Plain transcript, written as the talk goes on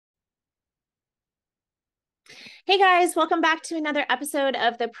Hey guys, welcome back to another episode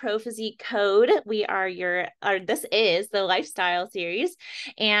of the Pro Physique Code. This is the lifestyle series.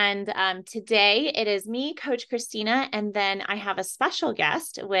 And today it is me, Coach Christina, and then I have a special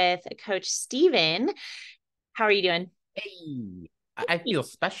guest with Coach Stephen. How are you doing? Hey, I feel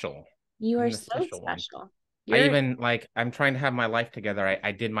special. You are I'm the so special one. special. I You're even I'm trying to have my life together.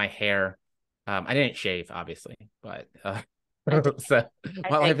 I did my hair. I didn't shave, obviously, but I dig so I my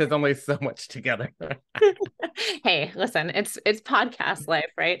dig life is only so much together. Hey, listen, it's podcast life,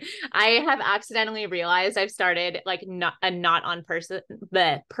 right? I have accidentally realized I've started like not on person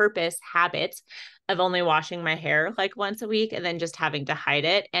the purpose habit of only washing my hair like once a week and then just having to hide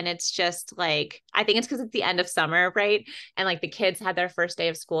it. And it's just like I think it's because it's the end of summer, right? And like the kids had their first day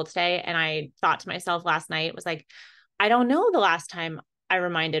of school today. And I thought to myself last night, was like, I don't know the last time I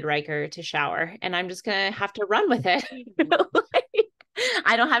reminded Riker to shower, and I'm just gonna have to run with it. Like,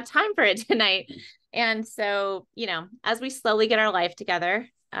 I don't have time for it tonight. And so, as we slowly get our life together,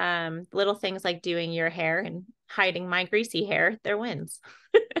 little things like doing your hair and hiding my greasy hair, they're wins.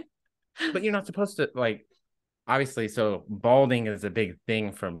 But you're not supposed to obviously, so balding is a big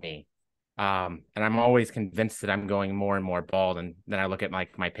thing for me. And I'm always convinced that I'm going more and more bald. And then I look at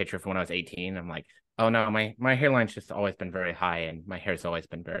like my picture from when I was 18. I'm like, oh no, my hairline's just always been very high, and my hair's always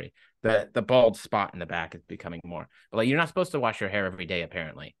been very the bald spot in the back is becoming more. But like, you're not supposed to wash your hair every day,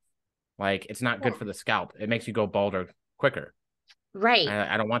 apparently. Like, it's not good for the scalp. It makes you go balder quicker. Right.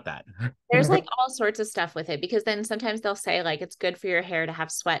 I don't want that. There's like all sorts of stuff with it because then sometimes they'll say like it's good for your hair to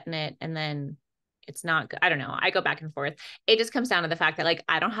have sweat in it, and then it's not good. I don't know. I go back and forth. It just comes down to the fact that like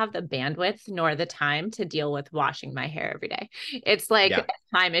I don't have the bandwidth nor the time to deal with washing my hair every day. It's like Yeah.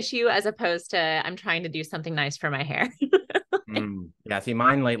 a time issue as opposed to I'm trying to do something nice for my hair. Yeah. See,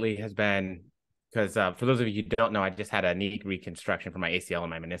 mine lately has been because for those of you who don't know, I just had a knee reconstruction for my ACL and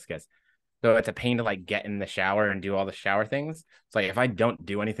my meniscus. So it's a pain to like get in the shower and do all the shower things. It's like if I don't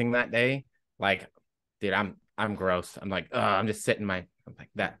do anything that day, like, dude, I'm gross. I'm like, I'm just sitting I'm like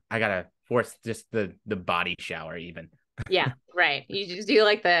that. I gotta force just the body shower even. Yeah, right. You just do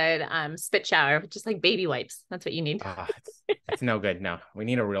like the spit shower, just like baby wipes. That's what you need. It's no good. No, we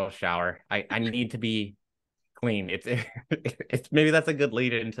need a real shower. I need to be clean. It's maybe that's a good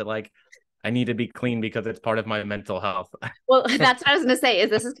lead into like I need to be clean because it's part of my mental health. Well, that's what I was going to say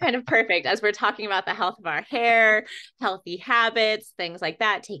is this is kind of perfect as we're talking about the health of our hair, healthy habits, things like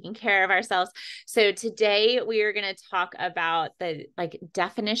that, taking care of ourselves. So today we are going to talk about the like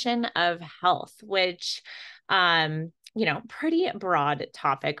definition of health, which pretty broad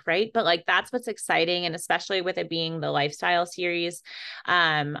topic, right? But like that's what's exciting, and especially with it being the lifestyle series.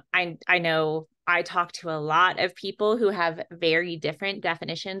 I know I talk to a lot of people who have very different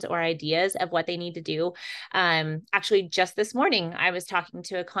definitions or ideas of what they need to do. Actually, just this morning, I was talking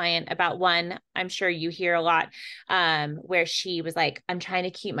to a client about one I'm sure you hear a lot, where she was like, I'm trying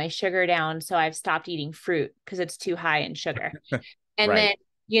to keep my sugar down. So I've stopped eating fruit because it's too high in sugar. And then,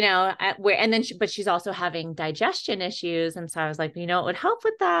 Right. but she's also having digestion issues. And so I was like, it would help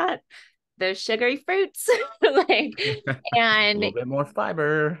with that. Those sugary fruits. like, A and little bit more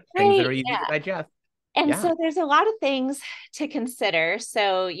fiber, things that right. are easy to digest. And Yeah. so there's a lot of things to consider.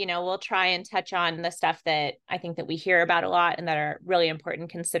 So, we'll try and touch on the stuff that I think that we hear about a lot and that are really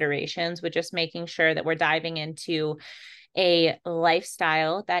important considerations with just making sure that we're diving into a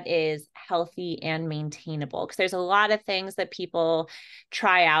lifestyle that is healthy and maintainable. Because there's a lot of things that people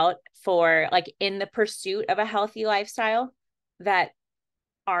try out for like in the pursuit of a healthy lifestyle that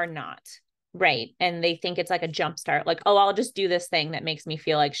are not right. And they think it's like a jump start, like, oh, I'll just do this thing that makes me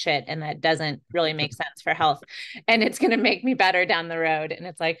feel like shit. And that doesn't really make sense for health. And it's going to make me better down the road. And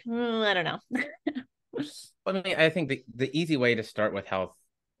it's like, I don't know. I mean, I think the easy way to start with health,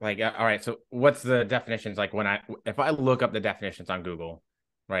 like, all right, so what's the definitions? Like if I look up the definitions on Google,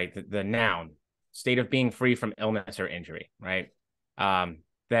 right, the noun, state of being free from illness or injury, right?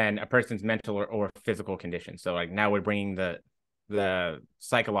 Then a person's mental or physical condition. So like now we're bringing the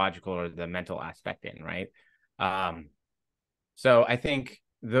psychological or the mental aspect in, right? Um, so I think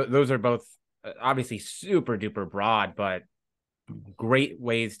those are both obviously super duper broad, but great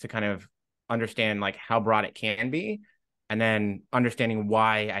ways to kind of understand like how broad it can be, and then understanding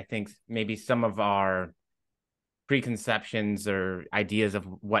why I think maybe some of our preconceptions or ideas of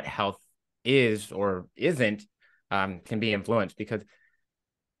what health is or isn't can be influenced. Because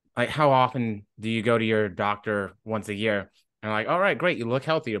like, how often do you go to your doctor once a year and like, all right, great, you look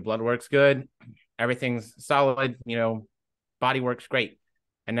healthy, your blood works good, everything's solid, body works great,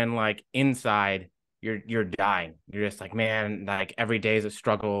 and then like inside you're dying. You're just like, man, like every day is a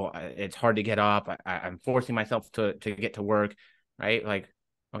struggle. It's hard to get up. I'm forcing myself to get to work, right? Like,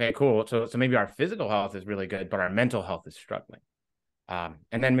 Okay, cool. So maybe our physical health is really good, but our mental health is struggling. And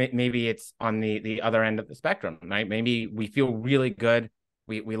then maybe it's on the other end of the spectrum, right? Maybe we feel really good.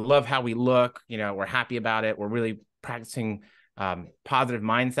 We love how we look. We're happy about it. We're really practicing positive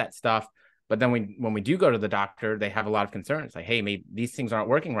mindset stuff. But then when we do go to the doctor, they have a lot of concerns, like, hey, maybe these things aren't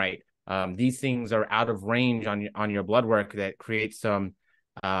working right. These things are out of range on your blood work that creates some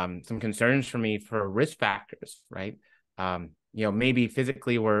concerns for me for risk factors, right? Maybe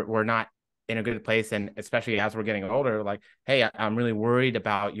physically we're not in a good place, and especially as we're getting older, like, hey, I'm really worried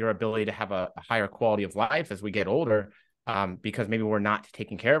about your ability to have a higher quality of life as we get older, because maybe we're not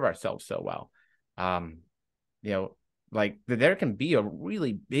taking care of ourselves so well. Like there can be a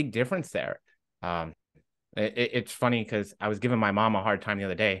really big difference there. It's funny because I was giving my mom a hard time the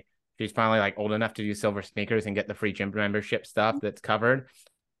other day. She's finally like old enough to do silver sneakers and get the free gym membership stuff that's covered.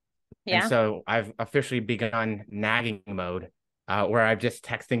 And Yeah. so I've officially begun nagging mode, where I'm just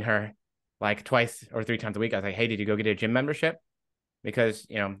texting her like twice or three times a week. I was like, hey, did you go get a gym membership? Because,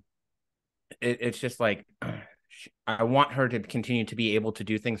 it's just like, I want her to continue to be able to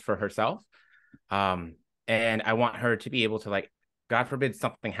do things for herself. And I want her to be able to, like, God forbid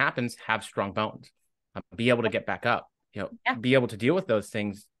something happens, have strong bones, be able to get back up, Yeah. be able to deal with those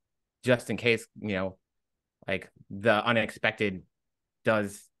things just in case, like the unexpected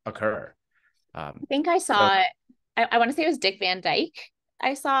does occur. I think I So saw, I want to say it was Dick Van Dyke.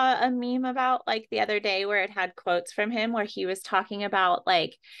 I saw a meme about like the other day where it had quotes from him where he was talking about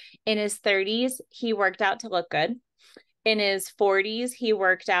like in his 30s, he worked out to look good. In his 40s, he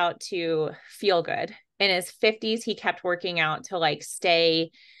worked out to feel good. In his 50s, he kept working out to like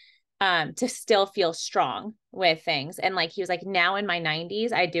stay to still feel strong with things. And like he was like, now in my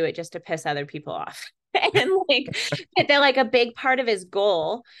 90s, I do it just to piss other people off. And like that like a big part of his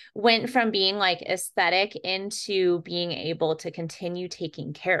goal went from being like aesthetic into being able to continue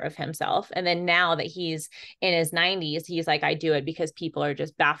taking care of himself. And then now that he's in his 90s, he's like, I do it because people are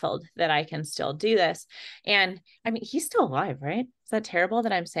just baffled that I can still do this. And I mean, he's still alive, right? Is that terrible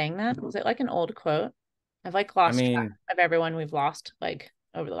that I'm saying that? Is it like an old quote? I've like I lost track mean, of everyone we've lost like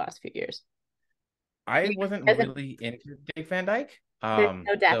over the last few years. I wasn't really into Dick Van Dyke. There's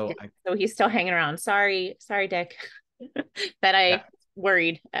no death So yet, so he's still hanging around. Sorry, Dick, that I yeah,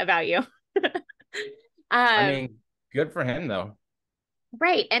 worried about you. I um, mean, good for him though.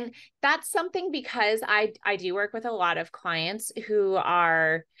 right, and that's something because I do work with a lot of clients who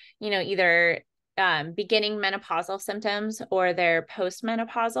are, either beginning menopausal symptoms or they're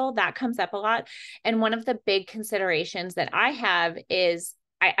postmenopausal. That comes up a lot, and one of the big considerations that I have is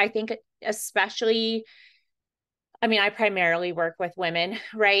I think especially I mean, I primarily work with women,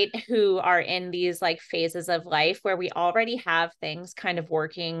 right, who are in these like phases of life where we already have things kind of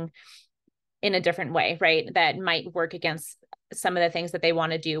working in a different way, right, that might work against some of the things that they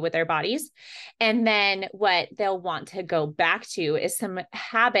want to do with their bodies. And then what they'll want to go back to is some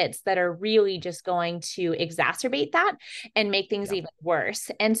habits that are really just going to exacerbate that and make things Yeah, even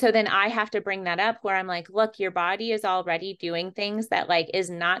worse. And so then I have to bring that up where I'm like, look, your body is already doing things that like is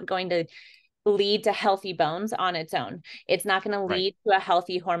not going to lead to healthy bones on its own. It's not going to right. lead to a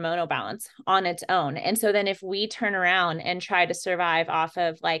healthy hormonal balance on its own. And so then if we turn around and try to survive off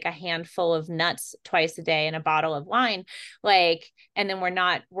of like a handful of nuts twice a day and a bottle of wine, like, and then we're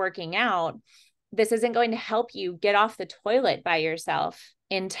not working out, this isn't going to help you get off the toilet by yourself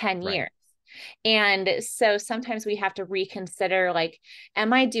in 10 Right. years. And so sometimes we have to reconsider like,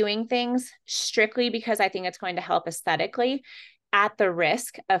 am I doing things strictly because I think it's going to help aesthetically at the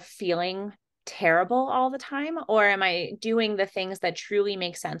risk of feeling terrible all the time? Or am I doing the things that truly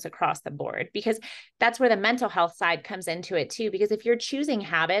make sense across the board? Because that's where the mental health side comes into it too. Because if you're choosing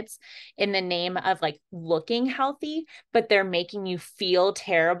habits in the name of like looking healthy, but they're making you feel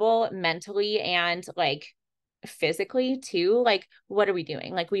terrible mentally and like physically too, like what are we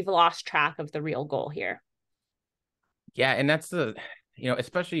doing? Like we've lost track of the real goal here. Yeah, and that's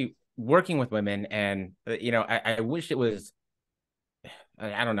especially working with women, and I wish it was.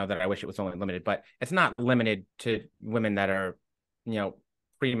 I don't know that I wish it was only limited, but it's not limited to women that are,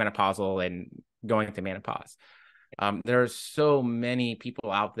 premenopausal and going through menopause. There's so many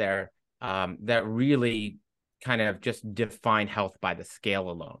people out there that really kind of just define health by the scale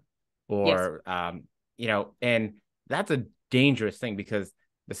alone, Yes. or and that's a dangerous thing because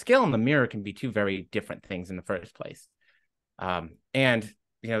the scale and the mirror can be two very different things in the first place. And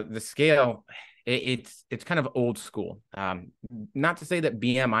the scale, it's kind of old school. Not to say that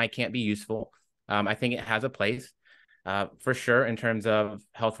BMI can't be useful. I think it has a place, for sure, in terms of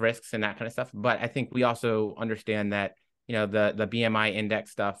health risks and that kind of stuff. But I think we also understand that the BMI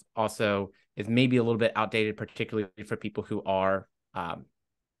index stuff also is maybe a little bit outdated, particularly for people who are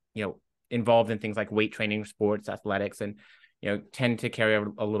involved in things like weight training, sports, athletics, and tend to carry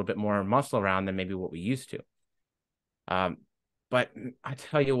a little bit more muscle around than maybe what we used to. But I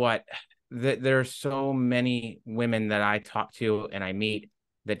tell you what, there are so many women that I talk to and I meet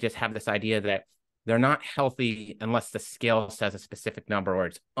that just have this idea that they're not healthy unless the scale says a specific number or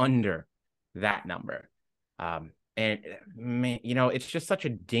it's under that number. And it's just such a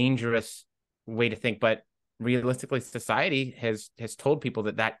dangerous way to think. But realistically, society has told people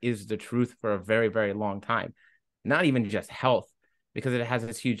that is the truth for a very, very long time. Not even just health, because it has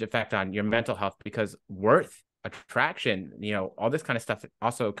this huge effect on your mental health, because worth, attraction, all this kind of stuff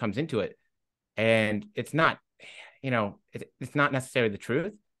also comes into it. And it's not, it's not necessarily the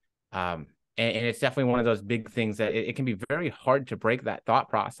truth. And it's definitely one of those big things that it can be very hard to break that thought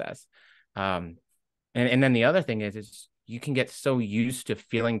process. And then the other thing is you can get so used to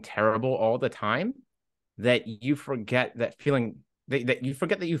feeling terrible all the time that you forget that feeling, that you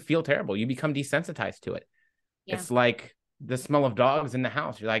forget that you feel terrible. You become desensitized to it. Yeah. It's like the smell of dogs in the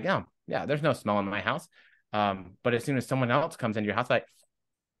house. You're like, oh, yeah, there's no smell in my house. But as soon as someone else comes into your house, like,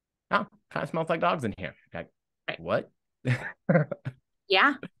 oh, kind of smells like dogs in here. Like, what?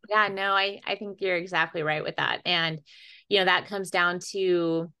 Yeah. No, I think you're exactly right with that. And, that comes down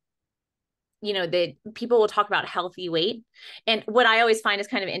to, that people will talk about healthy weight. And what I always find is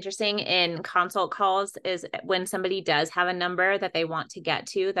kind of interesting in consult calls is when somebody does have a number that they want to get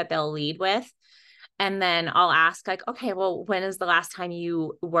to, that they'll lead with. And then I'll ask, like, okay, well, when is the last time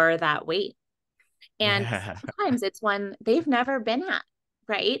you were that weight? And sometimes it's when they've never been at,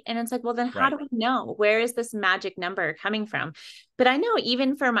 right? And it's like, well, then how do we know? Where is this magic number coming from? But I know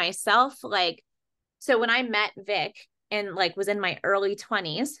even for myself, like, so when I met Vic and like was in my early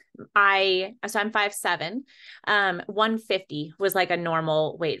 20s, so I'm 5'7", 150 was like a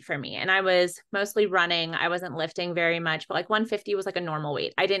normal weight for me. And I was mostly running. I wasn't lifting very much, but like 150 was like a normal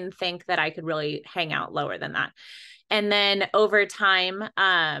weight. I didn't think that I could really hang out lower than that. And then over time,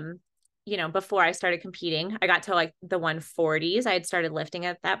 before I started competing, I got to like the 140s. I had started lifting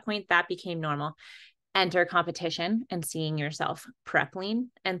at that point. That became normal. Enter competition and seeing yourself prep lean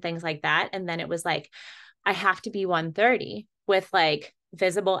and things like that. And then it was like, I have to be 130 with like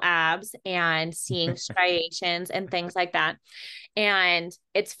visible abs and seeing striations and things like that. And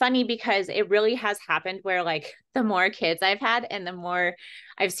it's funny because it really has happened where like the more kids I've had and the more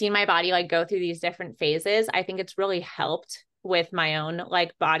I've seen my body like go through these different phases, I think it's really helped with my own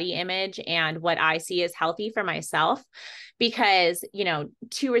like body image and what I see as healthy for myself. Because,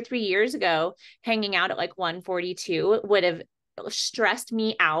 2 or 3 years ago, hanging out at like 142 would have stressed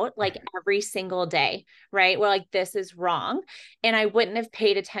me out like every single day, right? Where like, this is wrong. And I wouldn't have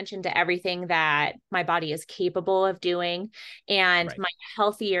paid attention to everything that my body is capable of doing and my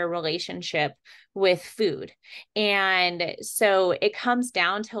healthier relationship with food. And so it comes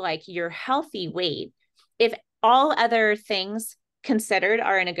down to like your healthy weight. If all other things considered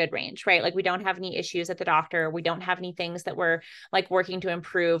are in a good range, right? Like we don't have any issues at the doctor. We don't have any things that we're like working to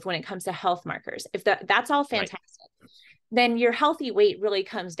improve when it comes to health markers. If that's all fantastic, then your healthy weight really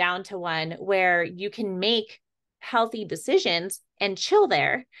comes down to one where you can make healthy decisions and chill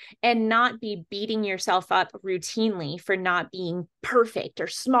there and not be beating yourself up routinely for not being perfect or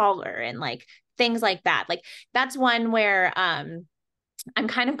smaller and like things like that. Like that's one where, I'm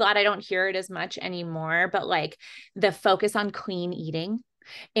kind of glad I don't hear it as much anymore, but like the focus on clean eating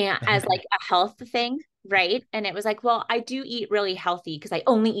and as like a health thing, right? And it was like, well, I do eat really healthy because I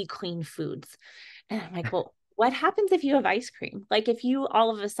only eat clean foods. And I'm like, well, what happens if you have ice cream? Like if you all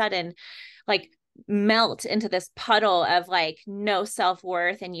of a sudden like melt into this puddle of like no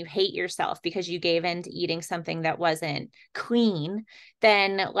self-worth and you hate yourself because you gave in to eating something that wasn't clean,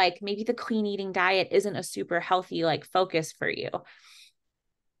 then like maybe the clean eating diet isn't a super healthy like focus for you.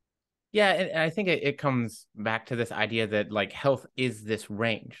 Yeah, and I think it comes back to this idea that like health is this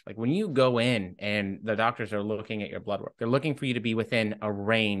range. Like when you go in and the doctors are looking at your blood work, they're looking for you to be within a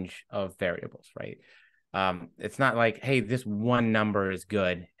range of variables, right? It's not like, hey, this one number is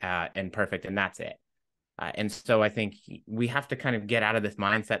good and perfect, and that's it. And so I think we have to kind of get out of this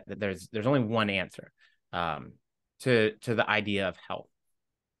mindset that there's only one answer to the idea of health.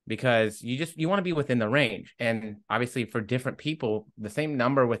 Because you want to be within the range. And obviously for different people, the same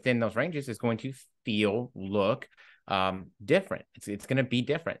number within those ranges is going to look different. It's going to be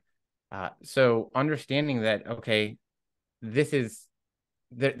different. So understanding that, okay, there's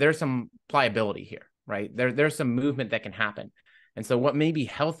some pliability here, right? There's some movement that can happen. And so what may be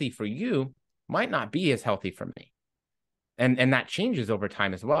healthy for you might not be as healthy for me. And that changes over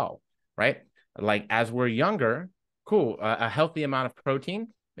time as well, right? Like as we're younger, cool, a healthy amount of protein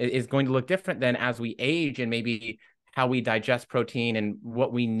is going to look different than as we age and maybe how we digest protein and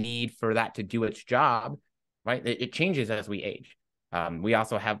what we need for that to do its job, right? It changes as we age. We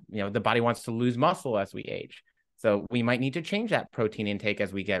also have, the body wants to lose muscle as we age. So we might need to change that protein intake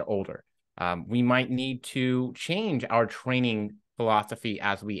as we get older. We might need to change our training philosophy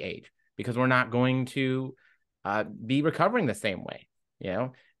as we age because we're not going to be recovering the same way.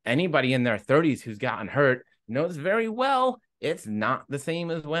 Anybody in their 30s who's gotten hurt knows very well it's not the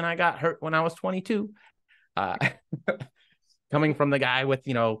same as when I got hurt when I was 22. Coming from the guy with,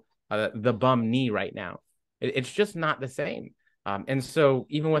 the bum knee right now, it's just not the same. And so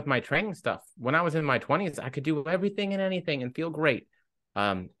even with my training stuff, when I was in my 20s, I could do everything and anything and feel great.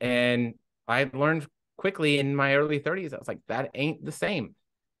 And I learned quickly in my early 30s, I was like, that ain't the same.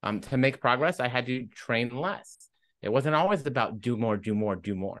 To make progress, I had to train less. It wasn't always about do more, do more,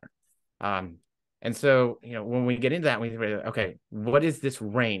 do more. And so, when we get into that, we say, okay, what is this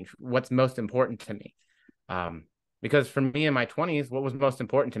range? What's most important to me? Because for me in my 20s, what was most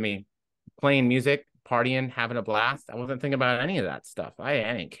important to me? Playing music, partying, having a blast. I wasn't thinking about any of that stuff. I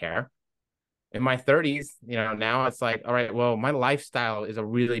didn't care. In my 30s, now it's like, all right, well, my lifestyle is a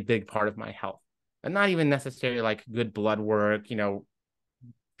really big part of my health. And not even necessarily like good blood work,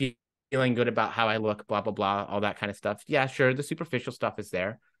 feeling good about how I look, blah, blah, blah, all that kind of stuff. Yeah, sure, the superficial stuff is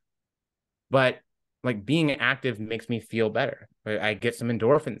there. But like being active makes me feel better. I get some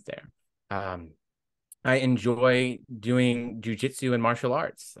endorphins there. I enjoy doing jujitsu and martial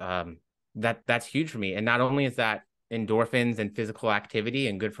arts. That's huge for me. And not only is that endorphins and physical activity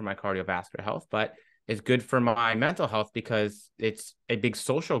and good for my cardiovascular health, but it's good for my mental health because it's a big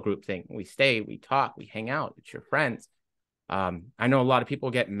social group thing. We stay, we talk, we hang out. It's your friends. I know a lot of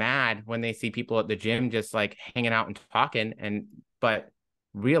people get mad when they see people at the gym just like hanging out and talking, but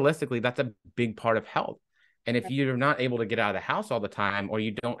realistically, that's a big part of health. And if you're not able to get out of the house all the time, or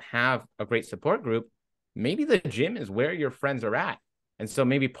you don't have a great support group, maybe the gym is where your friends are at. And so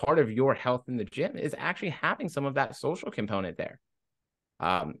maybe part of your health in the gym is actually having some of that social component there.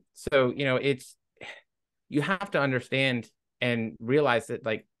 So, you have to understand and realize that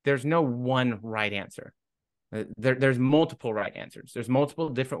like, there's no one right answer. There's multiple right answers. There's multiple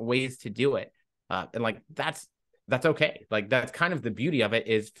different ways to do it. And like, that's okay. Like, that's kind of the beauty of it,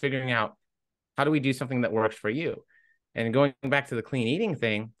 is figuring out how do we do something that works for you. And going back to the clean eating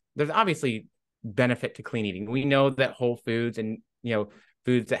thing, there's obviously benefit to clean eating. We know that whole foods and,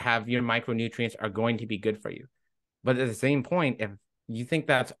 foods that have your micronutrients are going to be good for you. But at the same point, if you think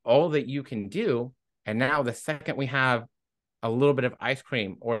that's all that you can do, and now the second we have a little bit of ice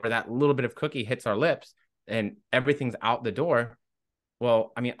cream or that little bit of cookie hits our lips and everything's out the door,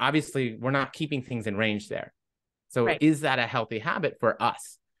 well, I mean, obviously we're not keeping things in range there. So Right. Is that a healthy habit for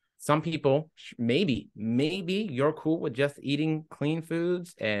us? Some people, maybe you're cool with just eating clean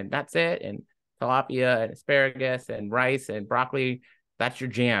foods and that's it. And tilapia and asparagus and rice and broccoli, that's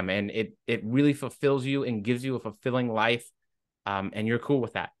your jam. And it really fulfills you and gives you a fulfilling life. And you're cool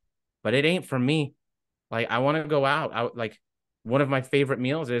with that. But it ain't for me. Like, I want to go out. Like, one of my favorite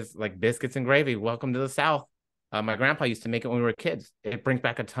meals is like biscuits and gravy. Welcome to the South. My grandpa used to make it when we were kids. It brings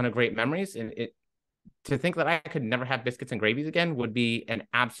back a ton of great memories. And to think that I could never have biscuits and gravies again would be an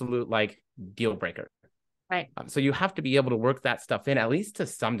absolute like deal breaker. Right. So you have to be able to work that stuff in, at least to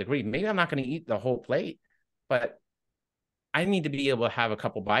some degree. Maybe I'm not going to eat the whole plate, but I need to be able to have a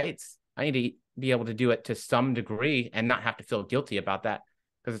couple bites. I need to be able to do it to some degree and not have to feel guilty about that.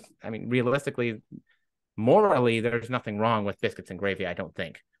 Because, I mean, realistically, morally, there's nothing wrong with biscuits and gravy, I don't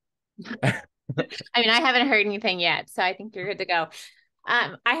think. I mean, I haven't heard anything yet, so I think you're good to go.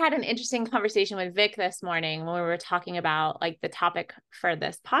 I had an interesting conversation with Vic this morning when we were talking about like the topic for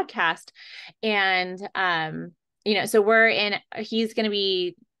this podcast. And, so he's going to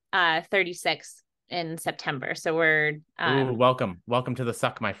be 36 in September. So we're, Ooh, welcome to the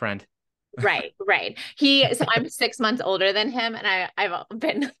suck, my friend. Right. So I'm 6 months older than him. And I've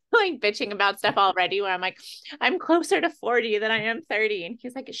been like bitching about stuff already where I'm like, I'm closer to 40 than I am 30. And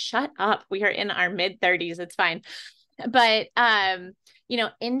he's like, shut up. We are in our mid 30s. It's fine. But,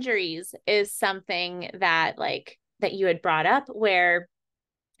 injuries is something that you had brought up, where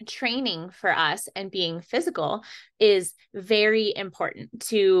training for us and being physical is very important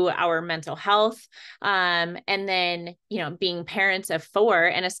to our mental health. And then, being parents of 4,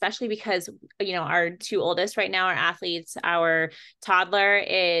 and especially because, our 2 oldest right now are athletes. Our toddler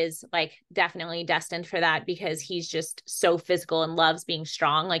is like definitely destined for that because he's just so physical and loves being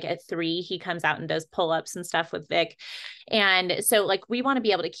strong. Like at 3, he comes out and does pull-ups and stuff with Vic. And so like, we want to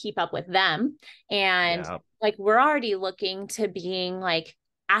be able to keep up with them. And like, we're already looking to being like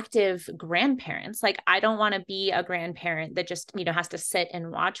active grandparents. Like, I don't want to be a grandparent that just, has to sit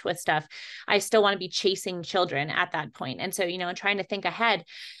and watch with stuff. I still want to be chasing children at that point. And so, trying to think ahead.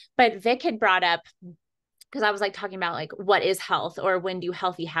 But Vic had brought up, because I was like talking about like, what is health, or when do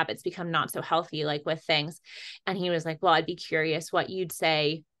healthy habits become not so healthy, like with things. And he was like, well, I'd be curious what you'd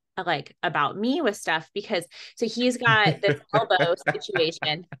say like about me with stuff, because so he's got this elbow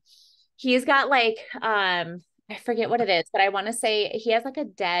situation. He's got like, I forget what it is, but I want to say he has like a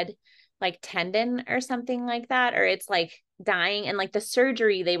dead like tendon or something like that, or it's like dying. And like the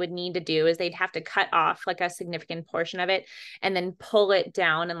surgery they would need to do is they'd have to cut off like a significant portion of it and then pull it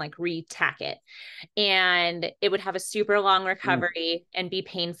down and like re-tack it. And it would have a super long recovery and be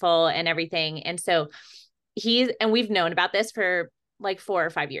painful and everything. And so and we've known about this for like 4 or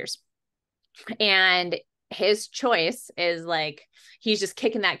 5 years. And his choice is like, he's just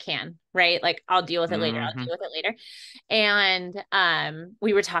kicking that can, right? Like, I'll deal with it later. I'll deal with it later. And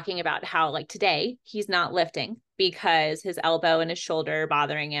we were talking about how like today he's not lifting because his elbow and his shoulder are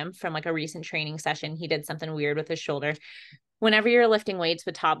bothering him from like a recent training session. He did something weird with his shoulder. Whenever you're lifting weights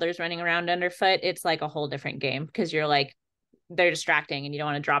with toddlers running around underfoot, it's like a whole different game, because you're like, they're distracting and you don't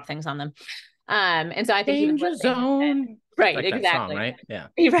want to drop things on them. And so I think Danger zone. Right, like exactly. That song, right?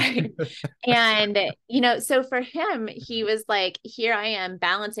 Yeah. Right. And, so for him, he was like, here I am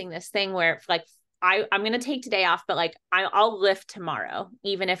balancing this thing where like, I'm going to take today off, but like, I'll lift tomorrow,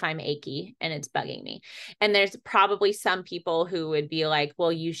 even if I'm achy and it's bugging me. And there's probably some people who would be like,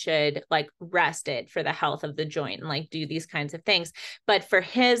 well, you should like rest it for the health of the joint and like do these kinds of things. But for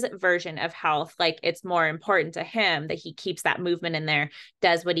his version of health, like it's more important to him that he keeps that movement in there,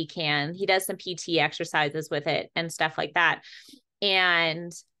 does what he can. He does some PT exercises with it and stuff like that.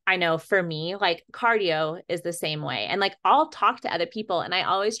 And I know for me, like cardio is the same way. And like, I'll talk to other people and I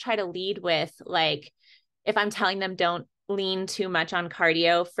always try to lead with like, if I'm telling them don't lean too much on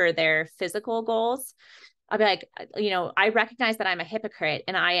cardio for their physical goals, I'll be like, I recognize that I'm a hypocrite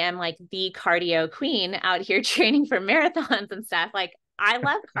and I am like the cardio queen out here training for marathons and stuff. Like, I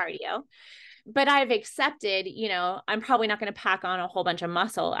love cardio, but I've accepted, I'm probably not going to pack on a whole bunch of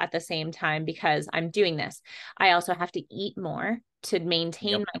muscle at the same time because I'm doing this. I also have to eat more to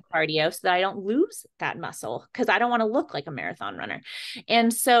maintain my cardio so that I don't lose that muscle, because I don't want to look like a marathon runner.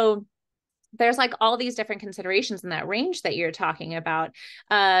 And so there's like all these different considerations in that range that you're talking about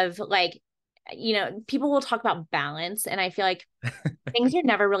of like, people will talk about balance, and I feel like things are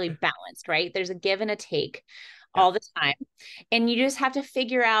never really balanced, right? There's a give and a take all the time. And you just have to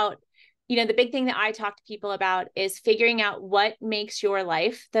figure out, the big thing that I talk to people about is figuring out what makes your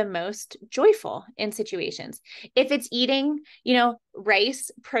life the most joyful in situations. If it's eating, rice,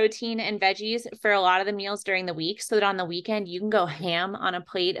 protein, and veggies for a lot of the meals during the week, so that on the weekend you can go ham on a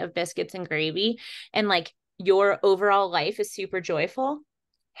plate of biscuits and gravy, and like your overall life is super joyful.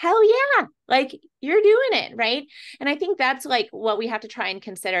 Hell yeah. Like, you're doing it. Right. And I think that's like what we have to try and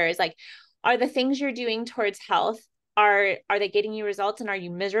consider is like, are the things you're doing towards health, are they getting you results, and are you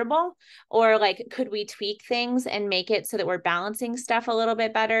miserable? Or like, could we tweak things and make it so that we're balancing stuff a little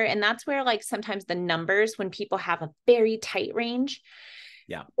bit better? And that's where like sometimes the numbers, when people have a very tight range,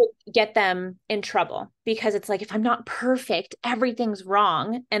 get them in trouble, because it's like, if I'm not perfect, everything's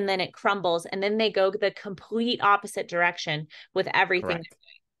wrong. And then it crumbles. And then they go the complete opposite direction with everything. Correct.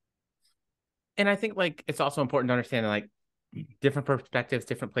 And I think like, it's also important to understand that like different perspectives,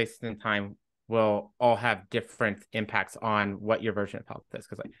 different places in time will all have different impacts on what your version of health is.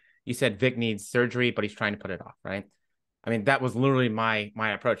 Because like you said, Vic needs surgery, but he's trying to put it off, right? I mean, that was literally my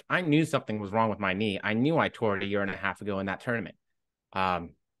approach. I knew something was wrong with my knee. I knew I tore it 1.5 years ago in that tournament.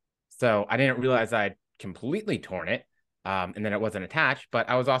 So I didn't realize I'd completely torn it, and then it wasn't attached, but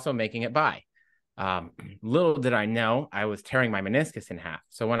I was also making it by. Little did I know I was tearing my meniscus in half.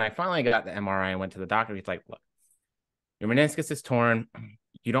 So when I finally got the MRI and went to the doctor, he's like, look, your meniscus is torn.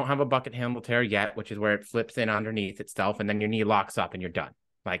 You don't have a bucket handle tear yet, which is where it flips in underneath itself, and then your knee locks up and you're done.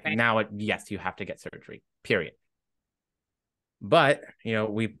 Like now, yes, you have to get surgery, period. But,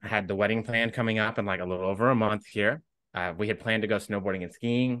 we had the wedding plan coming up in like a little over a month here. We had planned to go snowboarding and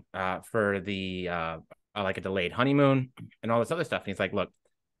skiing for the like a delayed honeymoon and all this other stuff. And he's like, look,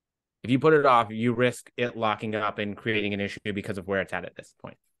 if you put it off, you risk it locking up and creating an issue because of where it's at this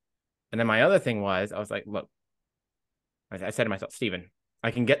point. And then my other thing was, I was like, look, I said to myself, Stephen, I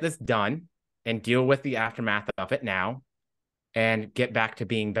can get this done and deal with the aftermath of it now and get back to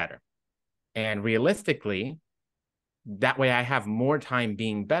being better. And realistically, that way I have more time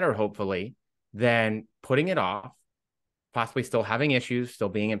being better, hopefully, than putting it off, possibly still having issues, still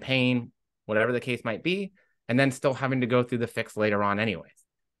being in pain, whatever the case might be, and then still having to go through the fix later on anyways.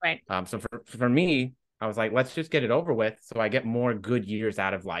 Right. So for me, I was like, let's just get it over with so I get more good years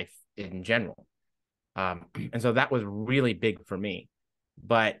out of life in general. And so that was really big for me.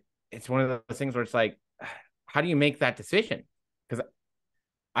 But it's one of those things where it's like, how do you make that decision? Because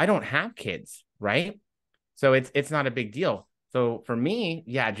I don't have kids, right? So it's not a big deal. So for me,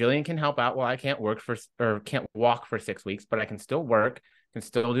 yeah, Jillian can help out while I can't work for or can't walk for 6 weeks, but I can still work, can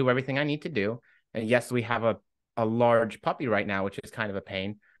still do everything I need to do. And yes, we have a large puppy right now, which is kind of a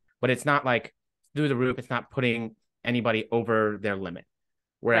pain, but it's not like through the roof. It's not putting anybody over their limit.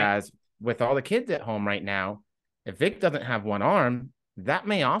 Right. Whereas with all the kids at home right now, if Vic doesn't have one arm, that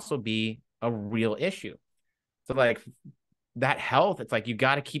may also be a real issue. So like that health, it's like you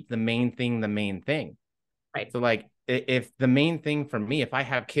got to keep the main thing the main thing. Right. So like if the main thing for me, if I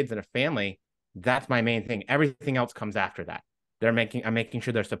have kids and a family, that's my main thing. Everything else comes after that. I'm making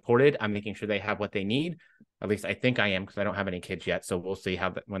sure they're supported. I'm making sure they have what they need. At least I think I am, because I don't have any kids yet. So we'll see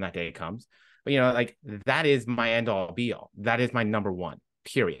when that day comes. But like that is my end all be all. That is my number one,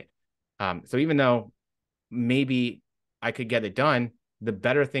 period. So even though maybe I could get it done, the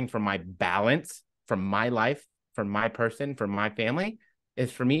better thing for my balance, for my life, for my person, for my family,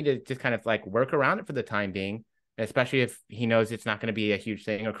 is for me to just kind of like work around it for the time being, especially if he knows it's not going to be a huge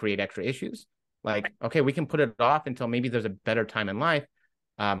thing or create extra issues. Like, okay, we can put it off until maybe there's a better time in life,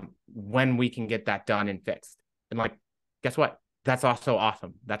 when we can get that done and fixed. And like, guess what? That's also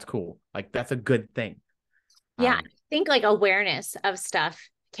awesome. That's cool. Like, that's a good thing. Yeah, I think like awareness of stuff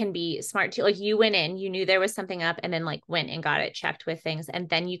can be smart too. Like you went in, you knew there was something up, and then like went and got it checked with things, and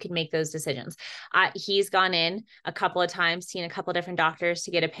then you could make those decisions. He's gone in a couple of times, seen a couple of different doctors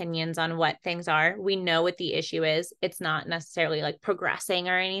to get opinions on what things are. We know what the issue is. It's not necessarily like progressing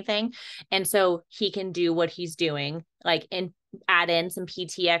or anything. And so he can do what he's doing, like in add in some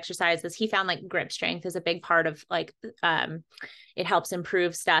PT exercises. He found like grip strength is a big part of like, it helps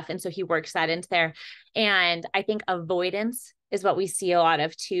improve stuff. And so he works that into there. And I think avoidance is what we see a lot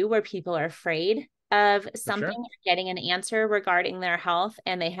of too, where people are afraid of something, sure. getting an answer regarding their health,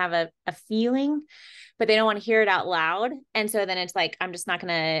 and they have a feeling, but they don't want to hear it out loud. And so then it's like, I'm just not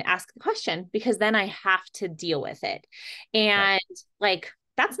going to ask the question because then I have to deal with it. And Right. like,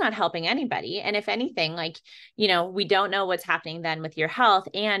 that's not helping anybody. And if anything, like, we don't know what's happening then with your health,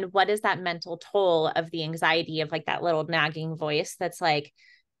 and what is that mental toll of the anxiety of like that little nagging voice that's like,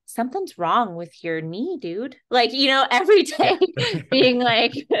 something's wrong with your knee, dude. Like, every day Yeah. being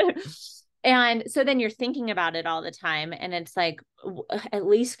like, and so then you're thinking about it all the time. And it's like, at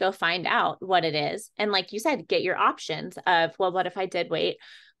least go find out what it is. And like you said, get your options of, well, what if I did wait?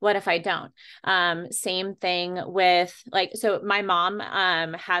 What if I don't? Same thing with like, so my mom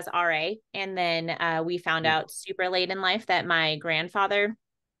has RA. And then we found Oof. out super late in life that my grandfather,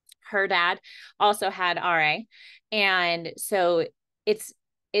 her dad, also had RA. And so it's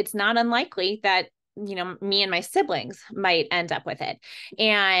it's not unlikely that me and my siblings might end up with it.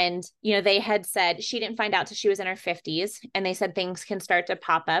 And they had said she didn't find out till she was in her 50s, and they said things can start to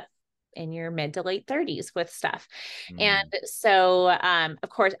pop up in your mid to late 30s with stuff. And so of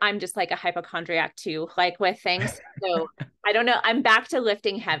course I'm just like a hypochondriac too, like with things. So I don't know, I'm back to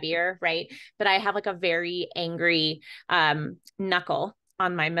lifting heavier, right? But I have like a very angry knuckle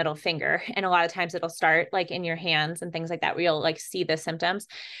on my middle finger. And a lot of times it'll start like in your hands and things like that, where you'll like see the symptoms.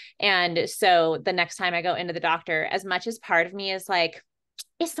 And so the next time I go into the doctor, as much as part of me is like,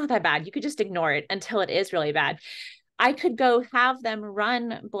 it's not that bad, you could just ignore it until it is really bad, I could go have them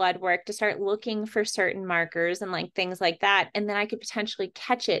run blood work to start looking for certain markers and like things like that. And then I could potentially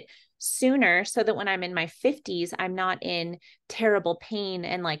catch it sooner, so that when I'm in my 50s, I'm not in terrible pain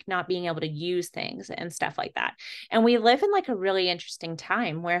and like not being able to use things and stuff like that. And we live in like a really interesting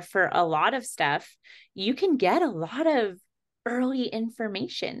time where for a lot of stuff, you can get a lot of early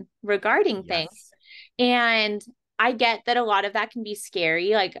information regarding things. Yes. And I get that a lot of that can be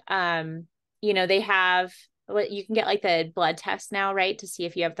scary. Like, they have what you can get like the blood test now, right? To see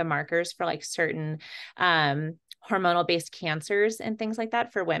if you have the markers for like certain hormonal based cancers and things like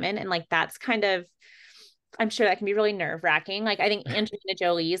that for women. And like, that's kind of, I'm sure that can be really nerve wracking. Like I think Angelina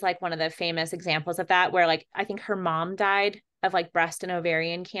Jolie is like one of the famous examples of that, where like, I think her mom died of like breast and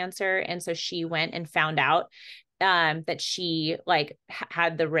ovarian cancer. And so she went and found out that she like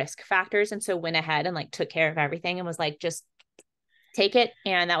had the risk factors. And so went ahead and like took care of everything and was like, just take it.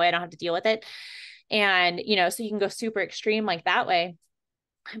 And that way I don't have to deal with it. And, so you can go super extreme like that way.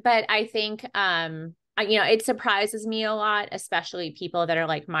 But I think, it surprises me a lot, especially people that are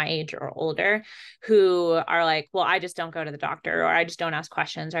like my age or older, who are like, well, I just don't go to the doctor, or I just don't ask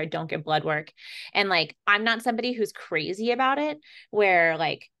questions, or I don't get blood work. And like, I'm not somebody who's crazy about it, where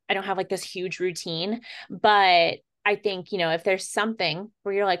like, I don't have like this huge routine, but I think, if there's something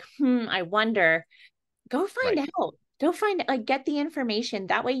where you're like, I wonder, Go find Right. out. Go find, like, get the information.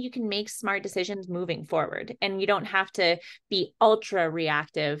 That way you can make smart decisions moving forward and you don't have to be ultra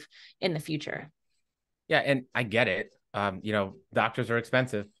reactive in the future. Yeah, and I get it. Doctors are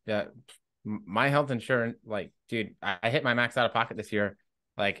expensive. Yeah, my health insurance, like, dude, I hit my max out of pocket this year.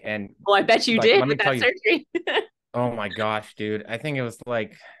 Like, and Oh, I bet you like, did let me with tell that you, surgery. oh my gosh, dude, I think it was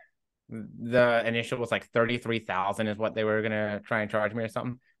like the initial was like 33,000 is what they were gonna try and charge me or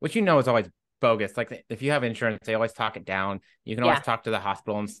something, which is always bogus. Like, if you have insurance, they always talk it down. You can always Yeah. talk to the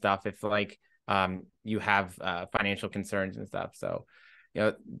hospital and stuff if like you have financial concerns and stuff. So, you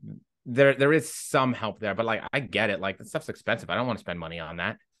know, there is some help there, but like I get it. Like, the stuff's expensive. I don't want to spend money on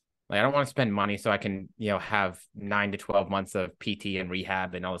that. Like, I don't want to spend money so I can, have 9 to 12 months of PT and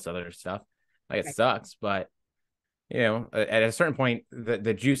rehab and all this other stuff. Like, it Right. sucks, but at a certain point,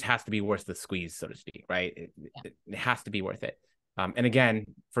 the juice has to be worth the squeeze, so to speak, right? It has to be worth it. And again,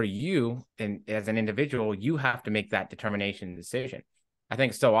 for you and as an individual, you have to make that determination and decision. I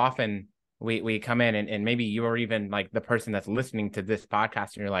think so often we come in and maybe you're even like the person that's listening to this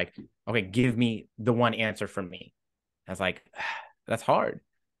podcast and you're like, okay, give me the one answer for me. I was like, that's hard.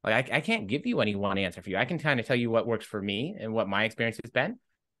 Like, I can't give you any one answer for you. I can kind of tell you what works for me and what my experience has been.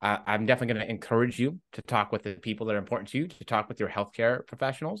 I'm definitely going to encourage you to talk with the people that are important to you, to talk with your healthcare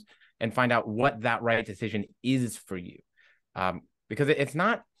professionals and find out what that right decision is for you. Because it's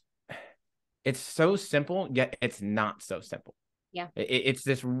not, it's so simple, yet it's not so simple. Yeah. It's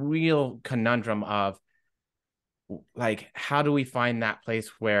this real conundrum of like, how do we find that place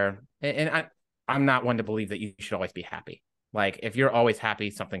where, I'm not one to believe that you should always be happy. Like, if you're always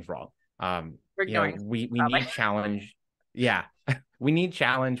happy, something's wrong. We're ignoring We probably. need challenge. Yeah, we need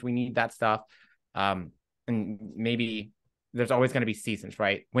challenge. We need that stuff. And maybe there's always going to be seasons,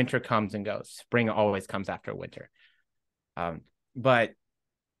 right? Winter comes and goes. Spring always comes after winter. But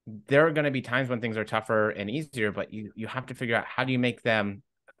there are going to be times when things are tougher and easier, but you have to figure out how do you make them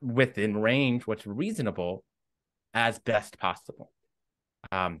within range, what's reasonable as best possible.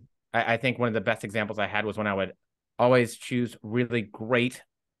 I think one of the best examples I had was when I would always choose really great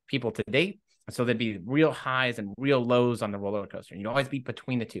people to date. So there'd be real highs and real lows on the roller coaster. And you'd always be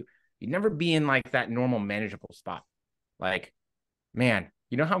between the two. You'd never be in like that normal manageable spot. Like, man,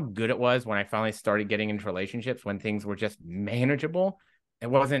 you know how good it was when I finally started getting into relationships when things were just manageable. It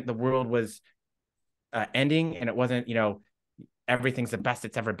wasn't the world was ending, and it wasn't, everything's the best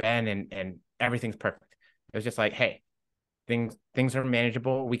it's ever been, and everything's perfect. It was just like, hey, things are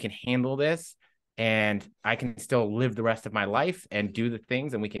manageable. We can handle this, and I can still live the rest of my life and do the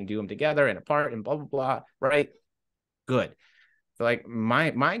things, and we can do them together and apart and blah blah blah. Right? Good. So like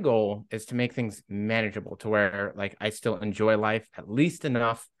my goal is to make things manageable to where like I still enjoy life at least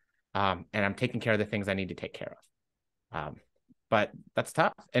enough, and I'm taking care of the things I need to take care of. But that's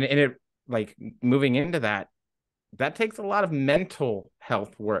tough, and it like moving into that takes a lot of mental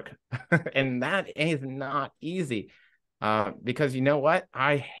health work, and that is not easy. Because you know what?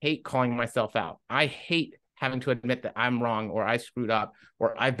 I hate calling myself out. I hate having to admit that I'm wrong or I screwed up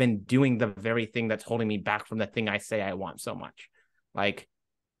or I've been doing the very thing that's holding me back from the thing I say I want so much. Like,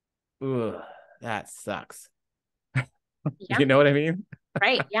 ugh, that sucks. Yeah. You know what I mean?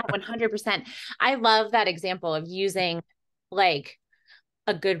 Right. Yeah. 100%. I love that example of using like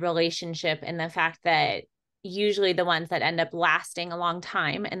a good relationship and the fact that usually the ones that end up lasting a long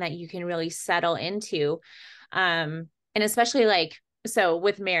time and that you can really settle into. And especially like, so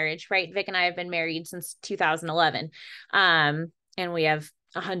with marriage, right? Vic and I have been married since 2011. And we have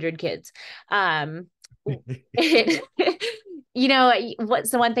 100 kids. It, what's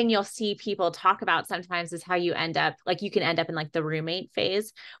the one thing you'll see people talk about sometimes is how you end up, like, you can end up in like the roommate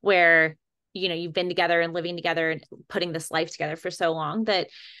phase where, you've been together and living together and putting this life together for so long that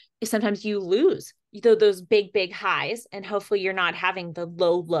sometimes you lose those big, big highs. And hopefully you're not having the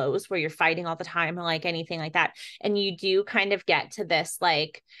low lows where you're fighting all the time or like anything like that. And you do kind of get to this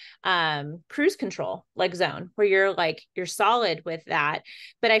like cruise control like zone where you're solid with that.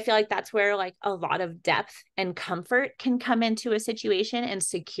 But I feel like that's where like a lot of depth and comfort can come into a situation and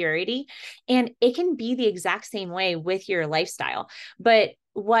security. And it can be the exact same way with your lifestyle. But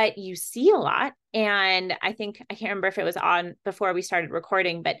what you see a lot, and I think I can't remember if it was on before we started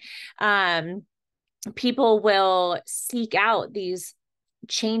recording, but people will seek out these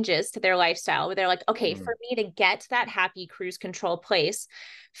changes to their lifestyle where they're like, okay, for me to get to that happy cruise control place,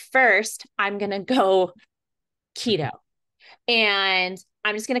 first I'm going to go keto and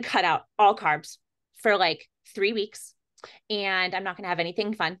I'm just going to cut out all carbs for like 3 weeks. and I'm not going to have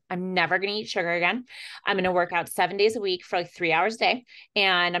anything fun. I'm never going to eat sugar again. I'm going to work out 7 days a week for like 3 hours a day.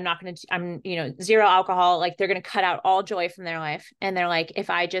 And I'm not going to, zero alcohol. Like they're going to cut out all joy from their life. And they're like, if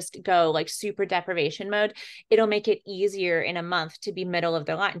I just go like super deprivation mode, it'll make it easier in a month to be middle of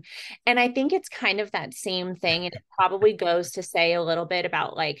the line. And I think it's kind of that same thing. And it probably goes to say a little bit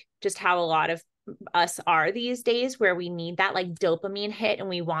about like just how a lot of us are these days, where we need that like dopamine hit and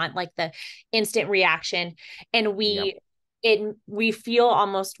we want like the instant reaction, and we feel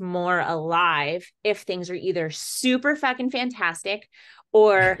almost more alive if things are either super fucking fantastic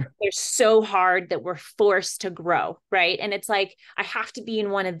or they're so hard that we're forced to grow, right? And it's like I have to be in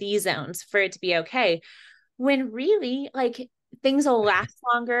one of these zones for it to be okay, when really like things will last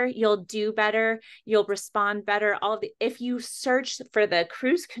longer, you'll do better, you'll respond better. If you search for the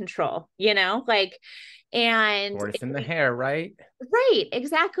cruise control, like, and horse in the hair, right? Right,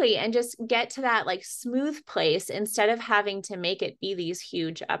 exactly. And just get to that like smooth place instead of having to make it be these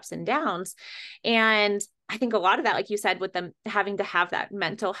huge ups and downs. And I think a lot of that, like you said, with them having to have that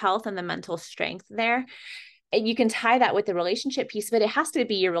mental health and the mental strength there, and you can tie that with the relationship piece, but it has to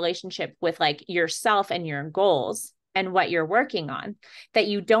be your relationship with like yourself and your goals and what you're working on, that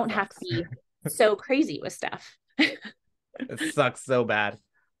you don't have to be so crazy with stuff. It sucks so bad.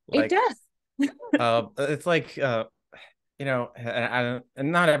 It does. It's like, and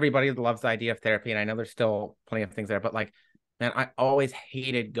not everybody loves the idea of therapy. And I know there's still plenty of things there, but like, man, I always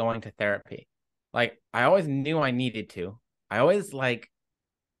hated going to therapy. Like I always knew I needed to. I always I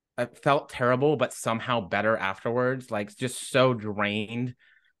felt terrible, but somehow better afterwards, like just so drained,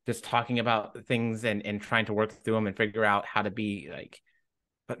 just talking about things and trying to work through them and figure out how to be like,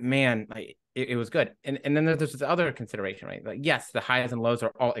 but man, like it was good. And then there's this other consideration, right? Like, yes, the highs and lows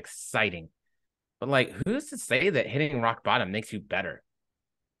are all exciting, but like, who's to say that hitting rock bottom makes you better?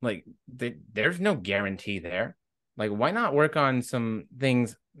 Like, there's no guarantee there. Like, why not work on some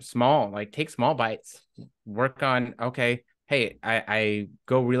things small? Like, take small bites, work on, okay, hey, I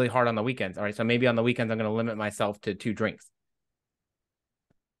go really hard on the weekends. All right, so maybe on the weekends, I'm going to limit myself to 2 drinks.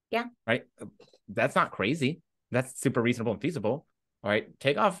 Yeah. Right. That's not crazy. That's super reasonable and feasible. All right.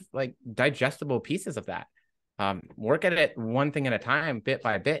 Take off like digestible pieces of that. Work at it one thing at a time, bit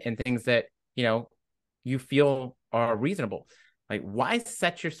by bit, and things that, you feel are reasonable. Like, why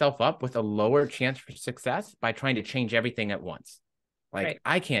set yourself up with a lower chance for success by trying to change everything at once? Like, right.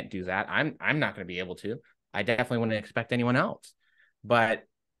 I can't do that. I'm not going to be able to. I definitely wouldn't expect anyone else. But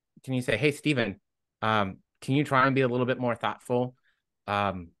can you say, hey, Stephen, can you try and be a little bit more thoughtful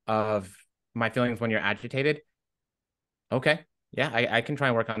of my feelings when you're agitated? Okay. Yeah, I can try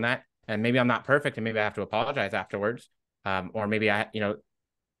and work on that. And maybe I'm not perfect and maybe I have to apologize afterwards. Or maybe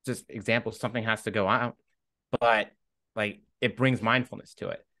just examples, something has to go out, but like it brings mindfulness to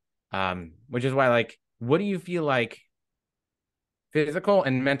it. Which is why, like, what do you feel like physical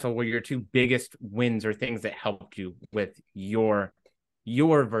and mental were your 2 biggest wins or things that helped you with your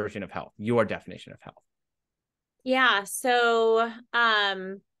version of health, your definition of health? Yeah. So,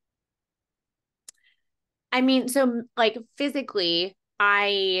 so like physically,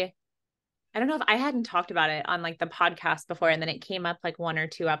 I don't know if I hadn't talked about it on like the podcast before. And then it came up like 1 or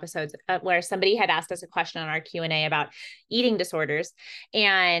 2 episodes where somebody had asked us a question on our Q&A about eating disorders.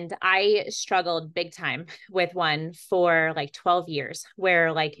 And I struggled big time with one for like 12 years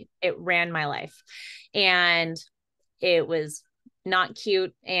where like it ran my life, and it was not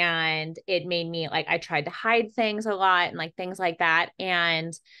cute. And it made me like, I tried to hide things a lot and like things like that.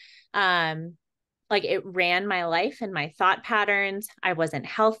 And, like it ran my life and my thought patterns. I wasn't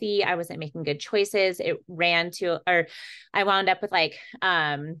healthy. I wasn't making good choices. Or I wound up with like,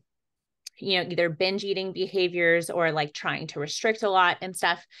 either binge eating behaviors or like trying to restrict a lot and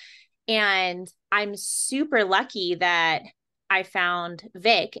stuff. And I'm super lucky that I found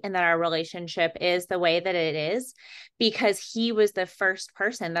Vic and that our relationship is the way that it is, because he was the first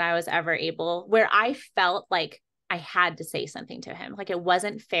person that I was ever where I felt like I had to say something to him. Like it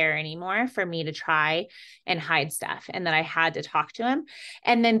wasn't fair anymore for me to try and hide stuff, and that I had to talk to him.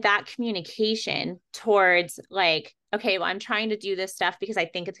 And then that communication towards like, okay, well, I'm trying to do this stuff because I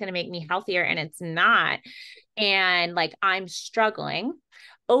think it's going to make me healthier and it's not. And like, I'm struggling,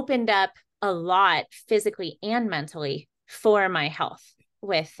 opened up a lot physically and mentally for my health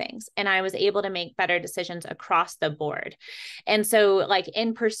with things. And I was able to make better decisions across the board. And so like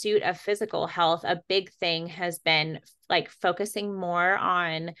in pursuit of physical health, a big thing has been like focusing more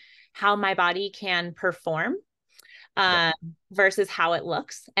on how my body can perform versus how it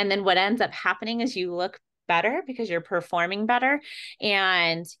looks. And then what ends up happening is you look better because you're performing better.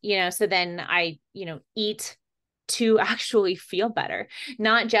 And, so then I, eat to actually feel better,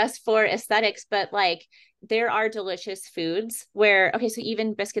 not just for aesthetics, but like there are delicious foods where, okay, so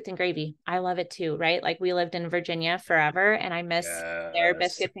even biscuits and gravy, I love it too, right? Like we lived in Virginia forever and I miss their Yes.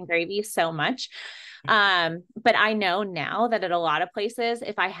 biscuits and gravy so much. But I know now that at a lot of places,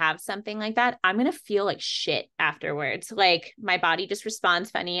 if I have something like that, I'm going to feel like shit afterwards. Like my body just responds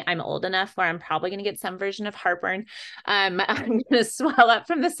funny. I'm old enough where I'm probably going to get some version of heartburn. I'm going to swell up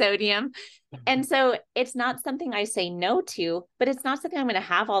from the sodium. And so it's not something I say no to, but it's not something I'm going to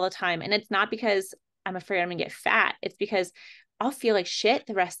have all the time. And it's not because I'm afraid I'm going to get fat. It's because I'll feel like shit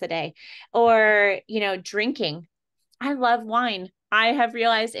the rest of the day. Or, drinking. I love wine. I have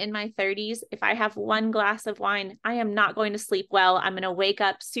realized in my 30s, if I have one glass of wine, I am not going to sleep well. I'm going to wake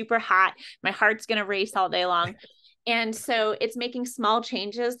up super hot. My heart's going to race all day long. And so it's making small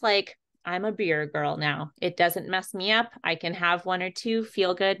changes like I'm a beer girl now. It doesn't mess me up. I can have one or two,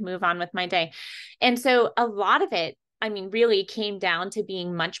 feel good, move on with my day. And so a lot of it, I mean, really came down to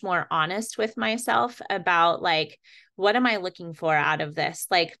being much more honest with myself about like, what am I looking for out of this?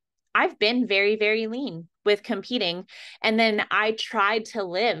 Like, I've been very, very lean with competing. And then I tried to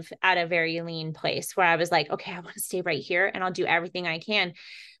live at a very lean place where I was like, okay, I want to stay right here and I'll do everything I can.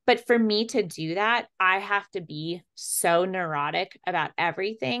 But for me to do that, I have to be so neurotic about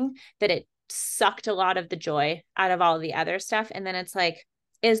everything that it sucked a lot of the joy out of all the other stuff. And then it's like,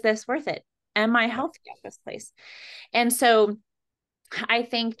 is this worth it? Am I healthy at this place? And so I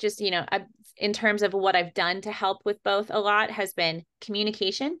think just, in terms of what I've done to help with both a lot has been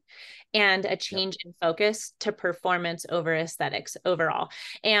communication and a change in focus to performance over aesthetics overall.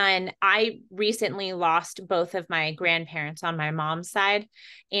 And I recently lost both of my grandparents on my mom's side,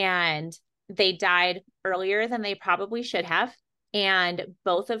 and they died earlier than they probably should have. And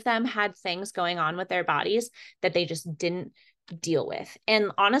both of them had things going on with their bodies that they just didn't deal with.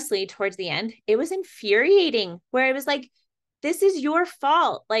 And honestly, towards the end, it was infuriating where I was like, this is your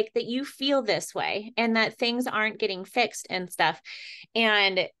fault, like that you feel this way and that things aren't getting fixed and stuff.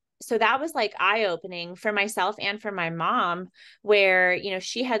 And so that was like eye-opening for myself and for my mom, where,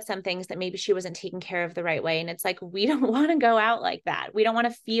 she had some things that maybe she wasn't taking care of the right way. And it's like, we don't want to go out like that. We don't want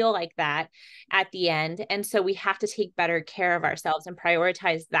to feel like that at the end. And so we have to take better care of ourselves and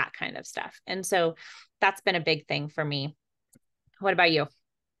prioritize that kind of stuff. And so that's been a big thing for me. What about you?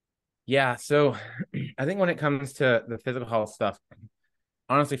 Yeah. So I think when it comes to the physical health stuff,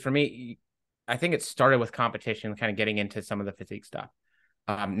 honestly, for me, I think it started with competition, kind of getting into some of the physique stuff.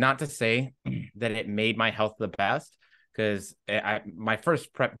 Not to say that it made my health the best, because my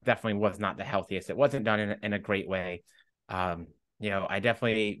first prep definitely was not the healthiest. It wasn't done in a great way. I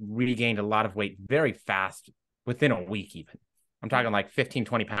definitely regained a lot of weight very fast within a week, even. I'm talking like 15,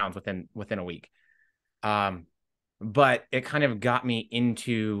 20 pounds within a week. But it kind of got me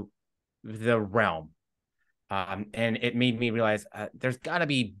into the realm. And it made me realize there's got to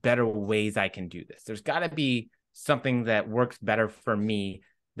be better ways I can do this. There's got to be something that works better for me,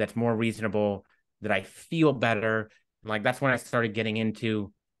 that's more reasonable, that I feel better. Like that's when I started getting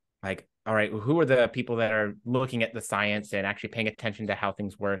into like, all right, who are the people that are looking at the science and actually paying attention to how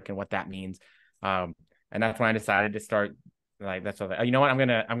things work and what that means. And that's when I decided to start like, that's what, you know what, I'm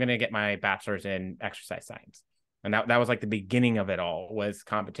gonna get my bachelor's in exercise science. And that was like the beginning of it all, was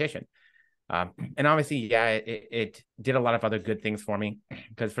competition. And obviously, yeah, it did a lot of other good things for me,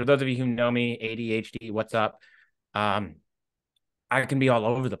 because for those of you who know me, ADHD, what's up? I can be all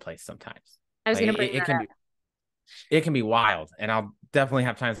over the place sometimes. I was Like going to bring that up. it can be wild, and I'll definitely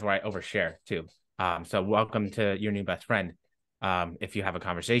have times where I overshare too. So welcome to your new best friend. If you have a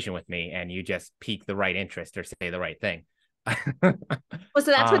conversation with me and you just pique the right interest or say the right thing. Well, so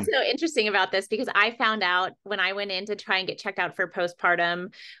that's what's so interesting about this, because I found out when I went in to try and get checked out for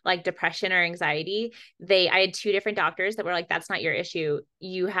postpartum, like depression or anxiety, I had two different doctors that were like, that's not your issue.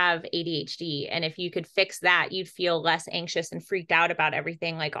 You have ADHD. And if you could fix that, you'd feel less anxious and freaked out about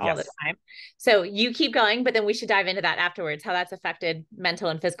everything like all the time. So you keep going, but then we should dive into that afterwards, how that's affected mental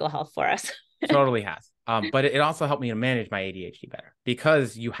and physical health for us. Totally has. But it also helped me to manage my ADHD better,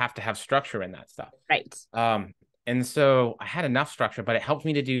 because you have to have structure in that stuff. Right. And so I had enough structure, but it helped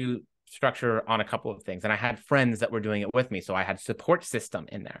me to do structure on a couple of things. And I had friends that were doing it with me. So I had support system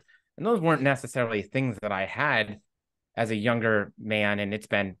in there. And those weren't necessarily things that I had as a younger man. And it's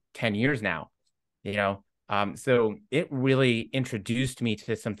been 10 years now, so it really introduced me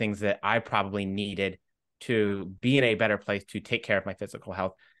to some things that I probably needed to be in a better place to take care of my physical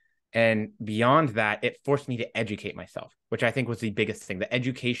health. And beyond that, it forced me to educate myself, which I think was the biggest thing. The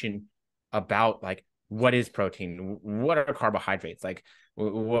education about like, what is protein? What are carbohydrates? Like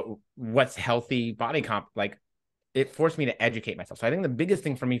what's healthy body comp? Like it forced me to educate myself. So I think the biggest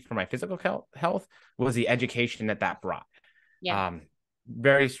thing for me for my physical health was the education that brought. Yeah.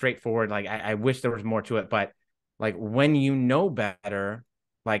 very straightforward. Like I wish there was more to it, but like when you know better,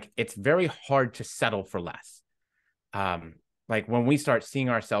 like it's very hard to settle for less. Um, like when we start seeing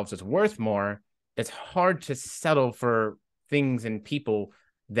ourselves as worth more, it's hard to settle for things and people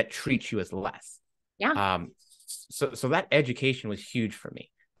that treat you as less. Yeah. So that education was huge for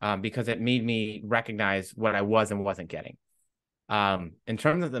me, because it made me recognize what I was and wasn't getting. In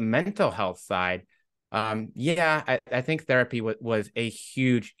terms of the mental health side, yeah, I think therapy was a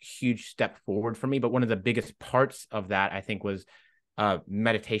huge step forward for me. But one of the biggest parts of that, I think, was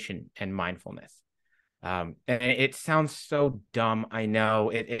meditation and mindfulness. And it sounds so dumb. I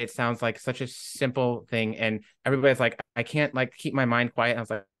know it sounds like such a simple thing. And everybody's like, I can't like keep my mind quiet. And I was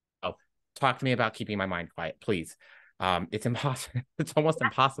like, oh, talk to me about keeping my mind quiet, please. It's impossible. It's almost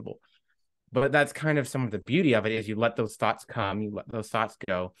impossible. But that's kind of some of the beauty of it is you let those thoughts come, you let those thoughts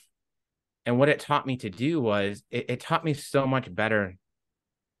go. And what it taught me to do was it taught me so much better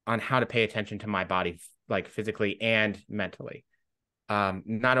on how to pay attention to my body, like physically and mentally.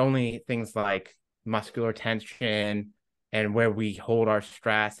 Not only things like muscular tension and where we hold our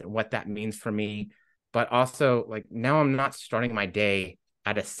stress and what that means for me, but also like now I'm not starting my day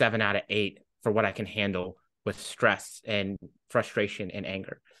at a 7 out of 8 for what I can handle with stress and frustration and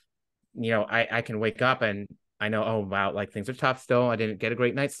anger. I can wake up and I know, oh, wow, like things are tough still. I didn't get a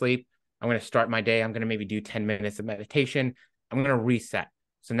great night's sleep. I'm going to start my day. I'm going to maybe do 10 minutes of meditation. I'm going to reset.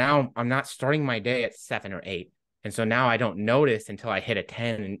 So now I'm not starting my day at 7 or 8. And so now I don't notice until I hit a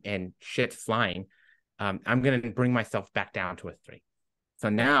 10 and shit's flying. I'm going to bring myself back down to a 3. So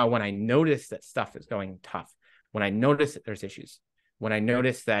now when I notice that stuff is going tough, when I notice that there's issues, when I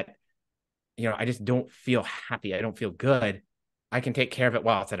notice that, I just don't feel happy, I don't feel good, I can take care of it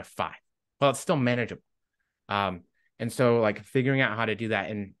while it's at a 5. Well, it's still manageable. Um, and so like figuring out how to do that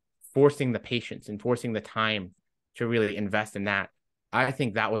and forcing the patience and forcing the time to really invest in that, I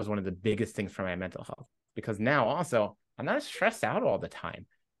think that was one of the biggest things for my mental health, because now also I'm not stressed out all the time.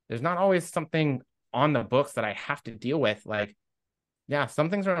 There's not always something on the books that I have to deal with. Like, yeah, some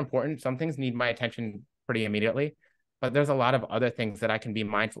things are important. Some things need my attention pretty immediately, but there's a lot of other things that I can be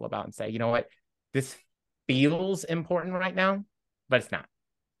mindful about and say, you know what, this feels important right now, but it's not.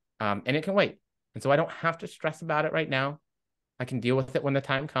 And it can wait. And so I don't have to stress about it right now. I can deal with it when the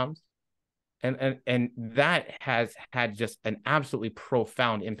time comes. And that has had just an absolutely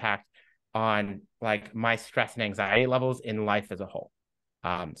profound impact on like my stress and anxiety levels in life as a whole.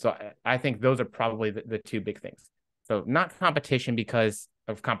 So I think those are probably the two big things. So not competition because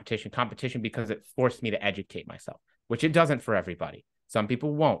of competition because it forced me to educate myself, which it doesn't for everybody. Some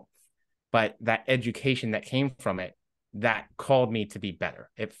people won't, but that education that came from it, that called me to be better.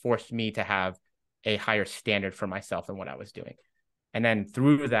 It forced me to have a higher standard for myself than what I was doing. And then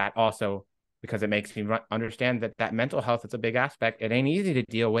through that also, because it makes me understand that mental health is a big aspect. It ain't easy to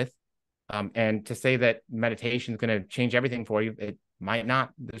deal with. And to say that meditation is going to change everything for you, it might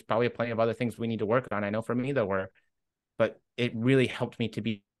not. There's probably plenty of other things we need to work on. I know for me there were, but it really helped me to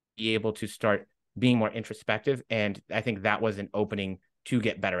be able to start being more introspective. And I think that was an opening to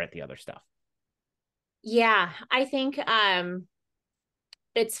get better at the other stuff. Yeah, I think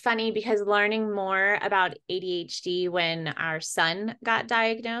it's funny because learning more about ADHD when our son got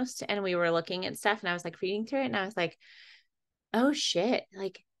diagnosed and we were looking at stuff and I was like reading through it and I was like, oh shit,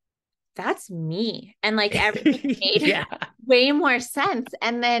 like that's me. And like everything made Yeah. way more sense.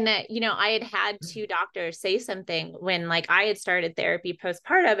 And then, I had 2 doctors say something when like I had started therapy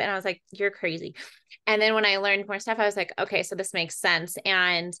postpartum and I was like, you're crazy. And then when I learned more stuff, I was like, okay, so this makes sense.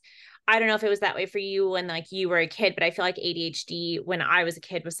 And I don't know if it was that way for you when like you were a kid, but I feel like ADHD when I was a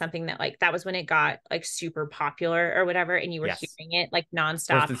kid was something that like, that was when it got like super popular or whatever. And you were Yes. hearing it like We're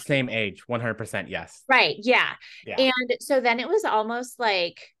nonstop. the same age, 100%. Yes. Right. Yeah. Yeah. And so then it was almost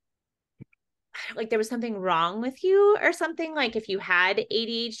like there was something wrong with you or something, like if you had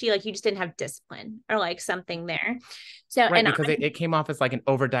ADHD, like you just didn't have discipline or like something there. So, Right, and because it came off as like an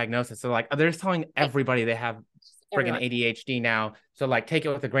overdiagnosis. So like they're just telling everybody they have friggin' everyone, ADHD now. So like take it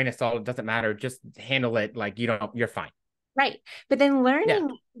with a grain of salt. It doesn't matter. Just handle it like you're fine. right. But then Yeah.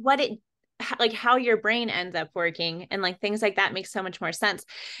 learning what it, like how your brain ends up working and like things like that makes so much more sense.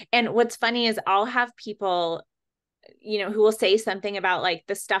 And what's funny is I'll have people who will say something about like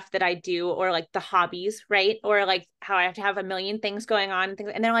the stuff that I do or like the hobbies, right? Or like how I have to have a million things going on and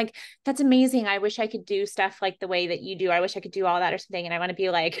things. And they're like, that's amazing. I wish I could do stuff like the way that you do. I wish I could do all that or something. And I want to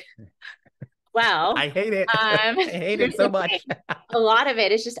be like, well, I hate it. I hate it here's so the much. thing. A lot of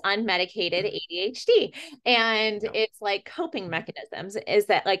it is just unmedicated ADHD. And Yeah. it's like coping mechanisms is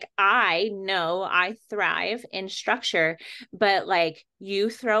that like, I know I thrive in structure, but like you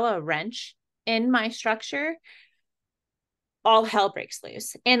throw a wrench in my structure, all hell breaks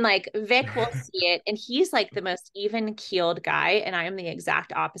loose. And like Vic will see it, and he's like the most even keeled guy. And I am the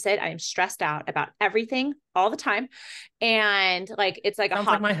exact opposite. I am stressed out about everything all the time. And like, it's like a Sounds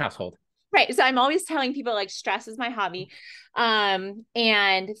like my household. Right. So I'm always telling people like stress is my hobby. And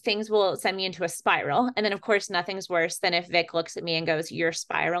things will send me into a spiral. And then of course nothing's worse than if Vic looks at me and goes, "You're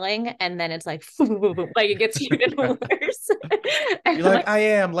spiraling." And then it's like, like it gets even worse. You're like, I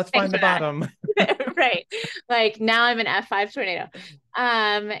am. Let's thanks find the for that. bottom. Right. Like now I'm an F5 tornado.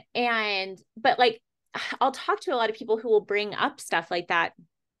 But like I'll talk to a lot of people who will bring up stuff like that,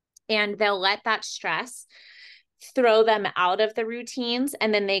 and they'll let that stress throw them out of the routines,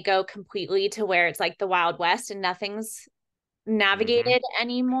 and then they go completely to where it's like the Wild West and nothing's navigated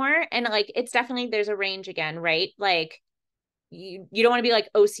anymore. And like it's definitely, there's a range again, right? Like you don't want to be like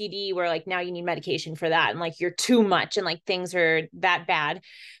OCD where like now you need medication for that and like you're too much and like things are that bad.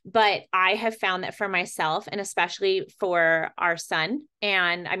 But I have found that for myself, and especially for our son,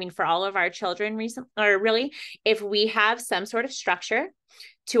 and I mean for all of our children really, if we have some sort of structure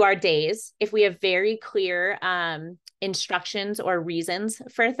to our days, if we have very clear instructions or reasons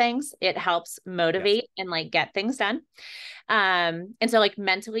for things, it helps motivate and like get things done. And so like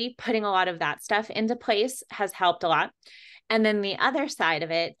mentally putting a lot of that stuff into place has helped a lot. And then the other side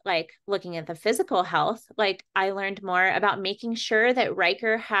of it, like looking at the physical health, like I learned more about making sure that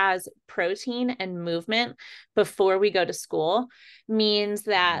Riker has protein and movement before we go to school, means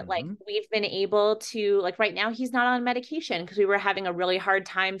that like we've been able to, like right now he's not on medication because we were having a really hard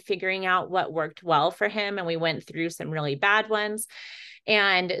time figuring out what worked well for him. And we went through some really bad ones.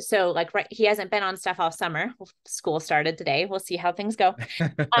 And so like, right, he hasn't been on stuff all summer. School started today. We'll see how things go.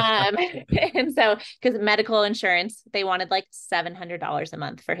 And so, because medical insurance, they wanted like $700 a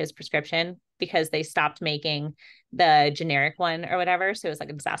month for his prescription because they stopped making the generic one or whatever. So it was like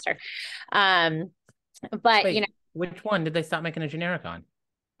a disaster. But Wait, you know, which one did they stop making a generic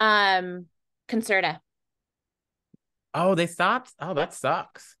on? Concerta. Oh, they stopped? Oh, that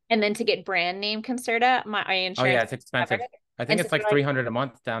sucks. And then to get brand name Concerta, my insurance. Oh yeah, it's expensive. I think and it's so like 300 a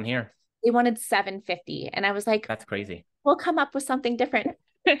month down here. they wanted 750, and I was like, That's crazy. we'll come up with something different.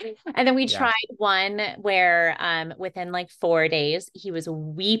 And then we Yeah. tried one where within like 4 days he was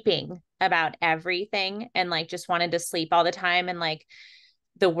weeping about everything and like just wanted to sleep all the time, and like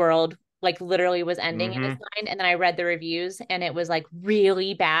the world like literally was ending in his mind. And then I read the reviews and it was like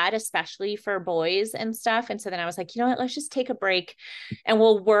really bad, especially for boys and stuff. And so then I was like, you know what, let's just take a break and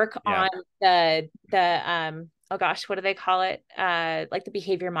we'll work on the oh gosh, what do they call it? Like the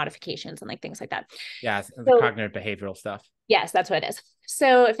behavior modifications and like things like that. Yeah, the cognitive behavioral stuff. Yes, that's what it is.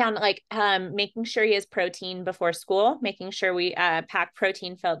 So I found like making sure he has protein before school, making sure we pack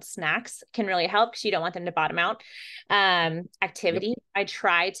protein filled snacks can really help because you don't want them to bottom out. Activity. I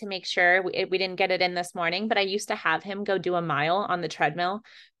tried to make sure we didn't get it in this morning, but I used to have him go do a mile on the treadmill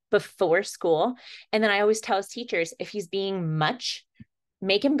before school. And then I always tell his teachers, if he's being much,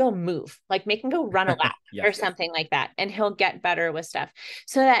 make him go move, like make him go run a lap or something like that. And he'll get better with stuff.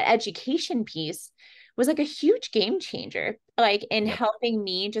 So that education piece was like a huge game changer, like in helping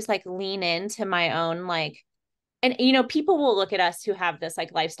me just like lean into my own, like, and you know, people will look at us who have this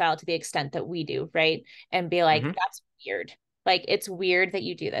like lifestyle to the extent that we do, right? And be like, that's weird. Like, it's weird that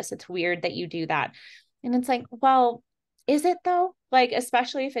you do this. It's weird that you do that. And it's like, well, is it though? Like,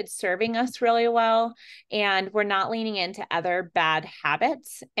 especially if it's serving us really well and we're not leaning into other bad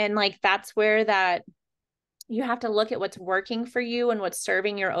habits. And like, that's where that you have to look at what's working for you and what's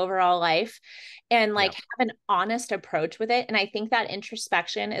serving your overall life and like have an honest approach with it. And I think that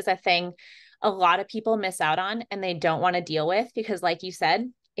introspection is a thing a lot of people miss out on and they don't want to deal with because like you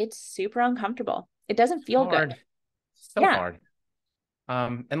said, it's super uncomfortable. It doesn't feel good. So hard.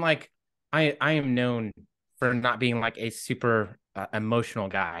 And like I am known for not being like a super emotional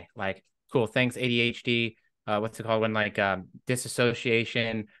guy. Like, cool, thanks ADHD. What's it called when like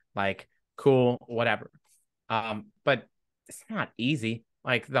disassociation, like cool, whatever. But it's not easy.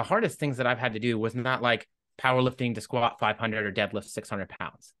 Like the hardest things that I've had to do was not like powerlifting to squat 500 or deadlift 600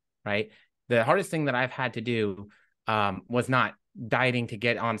 pounds, right? The hardest thing that I've had to do was not dieting to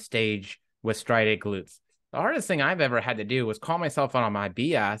get on stage with striated glutes. The hardest thing I've ever had to do was call myself out on my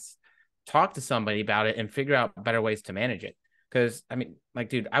BS, talk to somebody about it, and figure out better ways to manage it. Because I mean, like,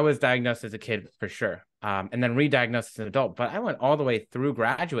 dude, I was diagnosed as a kid for sure, and then re-diagnosed as an adult. But I went all the way through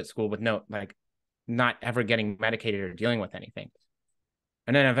graduate school with no like not ever getting medicated or dealing with anything.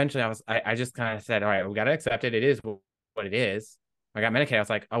 And then eventually I just kind of said, all right, we got to accept it. It is what it is. I got medicated. I was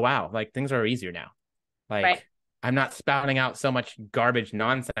like, oh, wow, like things are easier now. Like I'm not spouting out so much garbage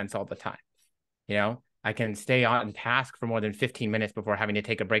nonsense all the time. You know, I can stay on task for more than 15 minutes before having to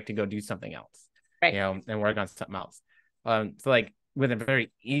take a break to go do something else, you know, and work on something else. So like with a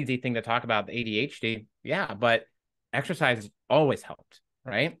very easy thing to talk about, the ADHD, yeah, but exercise always helped,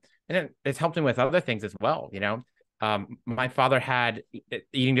 right? And it's helped him with other things as well, you know. My father had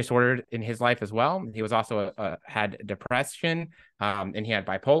eating disorder in his life as well. He was also had depression, and he had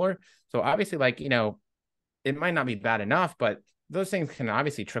bipolar. So obviously, like, you know, it might not be bad enough, but those things can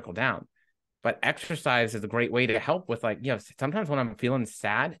obviously trickle down. But exercise is a great way to help with, like, you know, sometimes when I'm feeling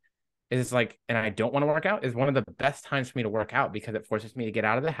sad, is like, and I don't want to work out, is one of the best times for me to work out because it forces me to get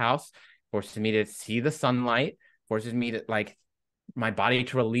out of the house, forces me to see the sunlight, forces me to like my body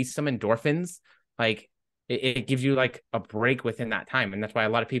to release some endorphins. Like it gives you like a break within that time. And that's why a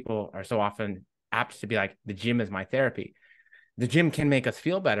lot of people are so often apt to be like, the gym is my therapy. The gym can make us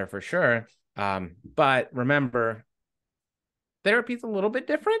feel better for sure. But remember, therapy is a little bit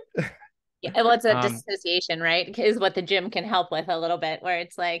different. Yeah, well, it's a Of dissociation, right? Is what the gym can help with a little bit, where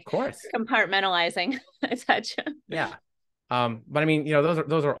it's like course. compartmentalizing a touch. Yeah. But I mean, you know,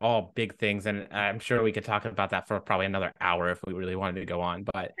 those are all big things, and I'm sure we could talk about that for probably another hour if we really wanted to go on.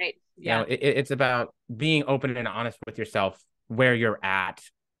 But Right. you know, Yeah. it's about being open and honest with yourself, where you're at,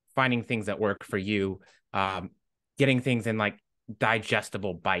 finding things that work for you, um, getting things in like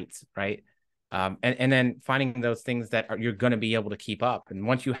digestible bites, right? And then finding those things that you're going to be able to keep up. And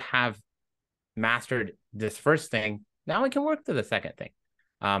once you have mastered this first thing, now we can work to the second thing.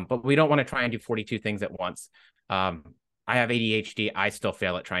 But we don't want to try and do 42 things at once. Um, I have ADHD. I still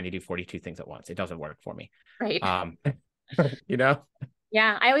fail at trying to do 42 things at once. It doesn't work for me. Right. Um, you know?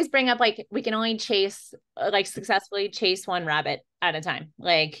 Yeah, I always bring up like we can only chase like successfully chase one rabbit at a time.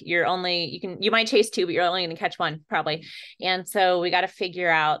 Like you might chase two, but you're only going to catch one probably. And so we got to figure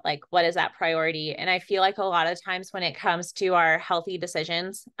out like what is that priority. And I feel like a lot of times when it comes to our healthy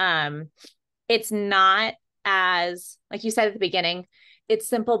decisions, it's not as like you said at the beginning, it's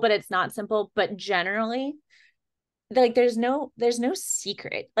simple, but it's not simple. But generally, like there's no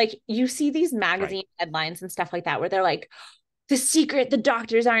secret. Like you see these Right. magazine headlines and stuff like that where they're like the secret the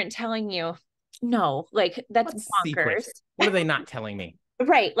doctors aren't telling you. No, like that's What secret? bonkers. What are they not telling me?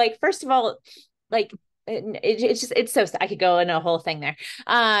 Right. Like, first of all, like it's just, it's so, I could go in a whole thing there.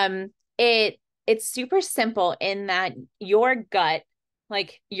 Um, it, it's super simple in that your gut,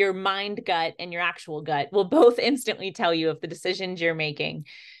 like your mind gut and your actual gut will both instantly tell you if the decisions you're making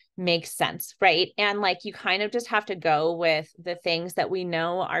makes sense, right? And like you kind of just have to go with the things that we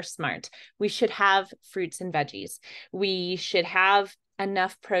know are smart. We should have fruits and veggies. We should have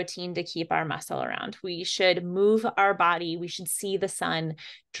enough protein to keep our muscle around. We should move our body. We should see the sun,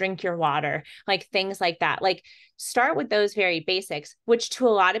 drink your water, like things like that. Like start with those very basics, which to a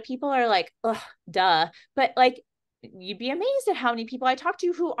lot of people are like, oh, duh. But like you'd be amazed at how many people I talk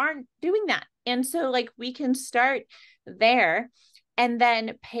to who aren't doing that. And so like we can start there and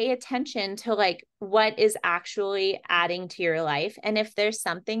then pay attention to like what is actually adding to your life. And if there's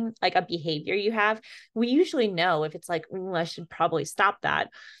something like a behavior you have, we usually know if it's like, I should probably stop that.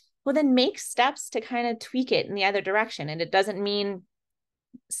 Well, then make steps to kind of tweak it in the other direction. And it doesn't mean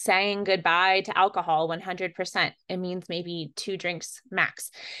saying goodbye to alcohol 100%. It means maybe 2 drinks max.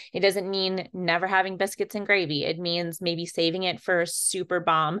 It doesn't mean never having biscuits and gravy. It means maybe saving it for a super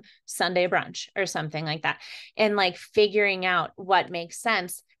bomb Sunday brunch or something like that. And like figuring out what makes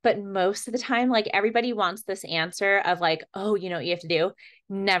sense. But most of the time, like everybody wants this answer of like, oh, you know what you have to do?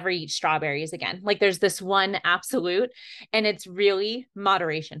 Never eat strawberries again. Like there's this one absolute, and it's really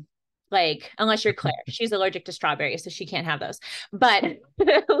moderation. Like, unless you're Claire, she's allergic to strawberries, so she can't have those. But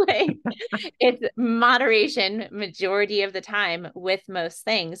like, it's moderation majority of the time with most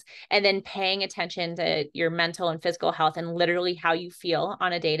things, and then paying attention to your mental and physical health and literally how you feel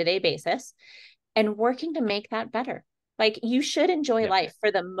on a day-to-day basis and working to make that better. Like, you should enjoy Yep. life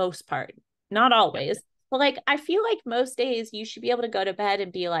for the most part, not Yep. always. But like, I feel like most days you should be able to go to bed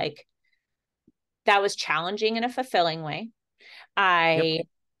and be like, that was challenging in a fulfilling way. Yep.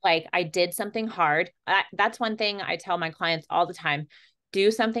 I did something hard. That's one thing I tell my clients all the time.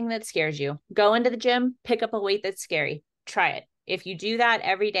 Do something that scares you. Go into the gym, pick up a weight that's scary. Try it. If you do that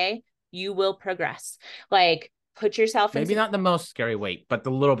every day, you will progress. Like put yourself in Maybe not the most scary weight, but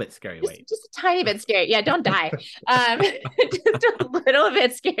the little bit scary weight. just a tiny bit scary. Yeah, don't die. Just a little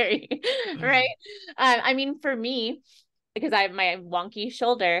bit scary, right? I mean, for me, because I have my wonky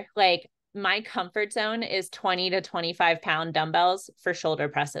shoulder, like my comfort zone is 20 to 25 pound dumbbells for shoulder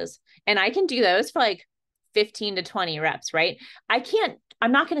presses. And I can do those for like 15 to 20 reps, right?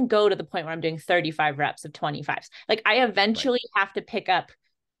 I'm not going to go to the point where I'm doing 35 reps of 25s. Like I Right. eventually have to pick up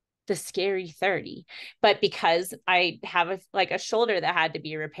the scary 30. But because I have a shoulder that had to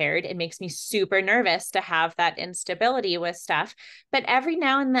be repaired, it makes me super nervous to have that instability with stuff. But every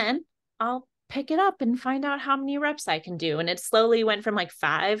now and then I'll pick it up and find out how many reps I can do. And it slowly went from like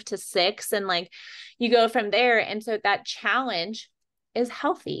 5 to 6, and like you go from there. And so that challenge is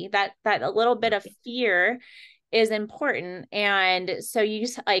healthy. That a little bit of fear is important. And so you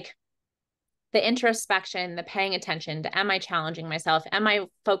just like the introspection, the paying attention to, am I challenging myself? Am I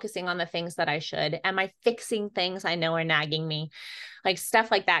focusing on the things that I should? Am I fixing things I know are nagging me? Like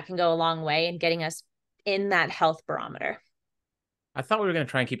stuff like that can go a long way in getting us in that health barometer. I thought we were going to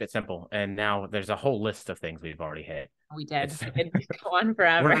try and keep it simple, and now there's a whole list of things we've already hit. We did. We could go on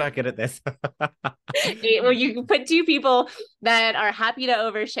forever. We're not good at this. Well, you can put two people that are happy to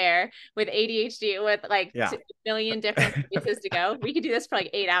overshare with ADHD with like 2 million different places to go. We could do this for like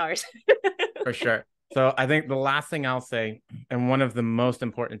 8 hours. For sure. So I think the last thing I'll say, and one of the most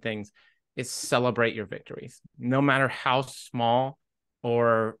important things, is celebrate your victories. No matter how small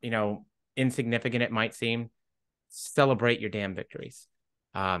or, insignificant it might seem, celebrate your damn victories.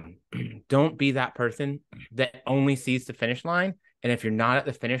 Don't be that person that only sees the finish line. And if you're not at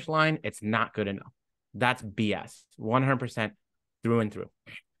the finish line, it's not good enough. That's BS, 100% through and through.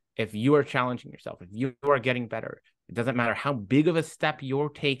 If you are challenging yourself, if you are getting better, it doesn't matter how big of a step you're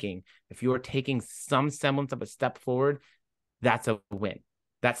taking. If you're taking some semblance of a step forward, that's a win.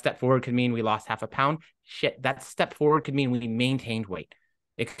 That step forward could mean we lost half a pound. Shit, that step forward could mean we maintained weight.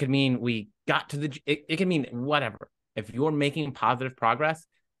 It could mean we got to it could mean whatever. If you're making positive progress,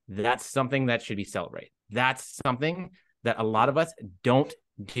 that's something that should be celebrated. That's something that a lot of us don't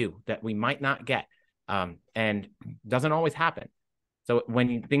do, that we might not get, and doesn't always happen. So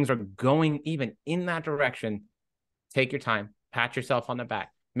when things are going even in that direction, take your time, pat yourself on the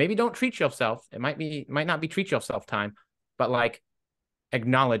back. Maybe don't treat yourself. It might not be treat yourself time, but like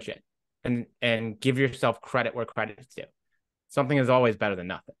acknowledge it and give yourself credit where credit is due. Something is always better than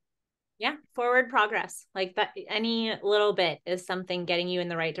nothing. Yeah. Forward progress. Like that, any little bit is something getting you in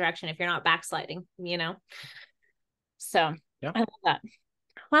the right direction if you're not backsliding, So yeah. I love that.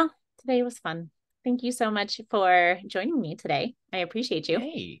 Well, today was fun. Thank you so much for joining me today. I appreciate you.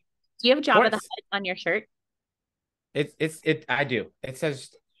 Hey. Do you have Job of the Hut on your shirt? I do. It says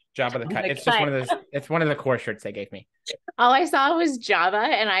Job of the Cut. It's just it's one of the core shirts they gave me. All I saw was Java,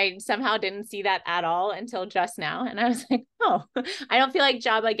 and I somehow didn't see that at all until just now. And I was like, oh, I don't feel like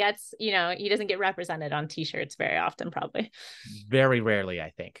Java gets, he doesn't get represented on t-shirts very often, probably. Very rarely,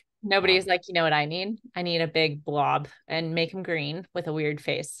 I think. Nobody's like, you know what I need? I need a big blob and make him green with a weird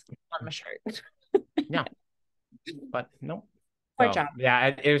face on my shirt. Yeah. But no. So,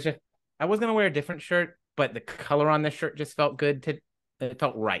 yeah, it was just, I was going to wear a different shirt, but the color on this shirt just felt good. It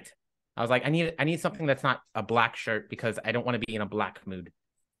felt right. I was like, I need something that's not a black shirt because I don't want to be in a black mood.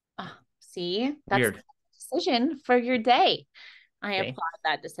 Oh, see, that's weird. The decision for your day. I applaud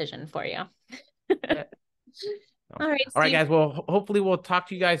that decision for you. Yeah. All right, guys. Well, hopefully we'll talk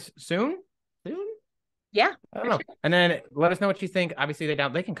to you guys soon. Yeah. I don't know. Sure. And then let us know what you think. Obviously,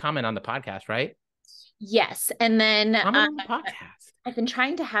 they can comment on the podcast, right? Yes. And then comment on the podcast. I've been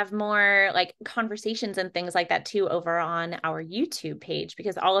trying to have more like conversations and things like that too over on our YouTube page,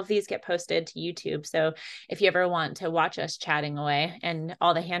 because all of these get posted to YouTube. So if you ever want to watch us chatting away and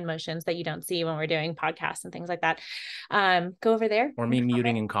all the hand motions that you don't see when we're doing podcasts and things like that, go over there. Or me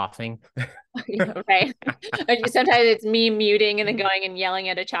muting and coughing. Right. Sometimes it's me muting and then going and yelling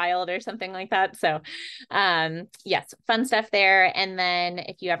at a child or something like that. So yes, fun stuff there. And then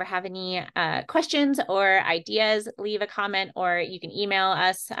if you ever have any questions or ideas, leave a comment, or you can email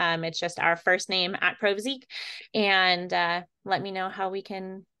us. It's just our first name @ProPhysique, and let me know how we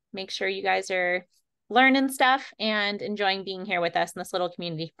can make sure you guys are learning stuff and enjoying being here with us in this little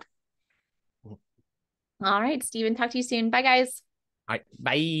community. All right, Stephen, talk to you soon. Bye, guys. All right,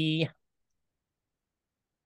 bye.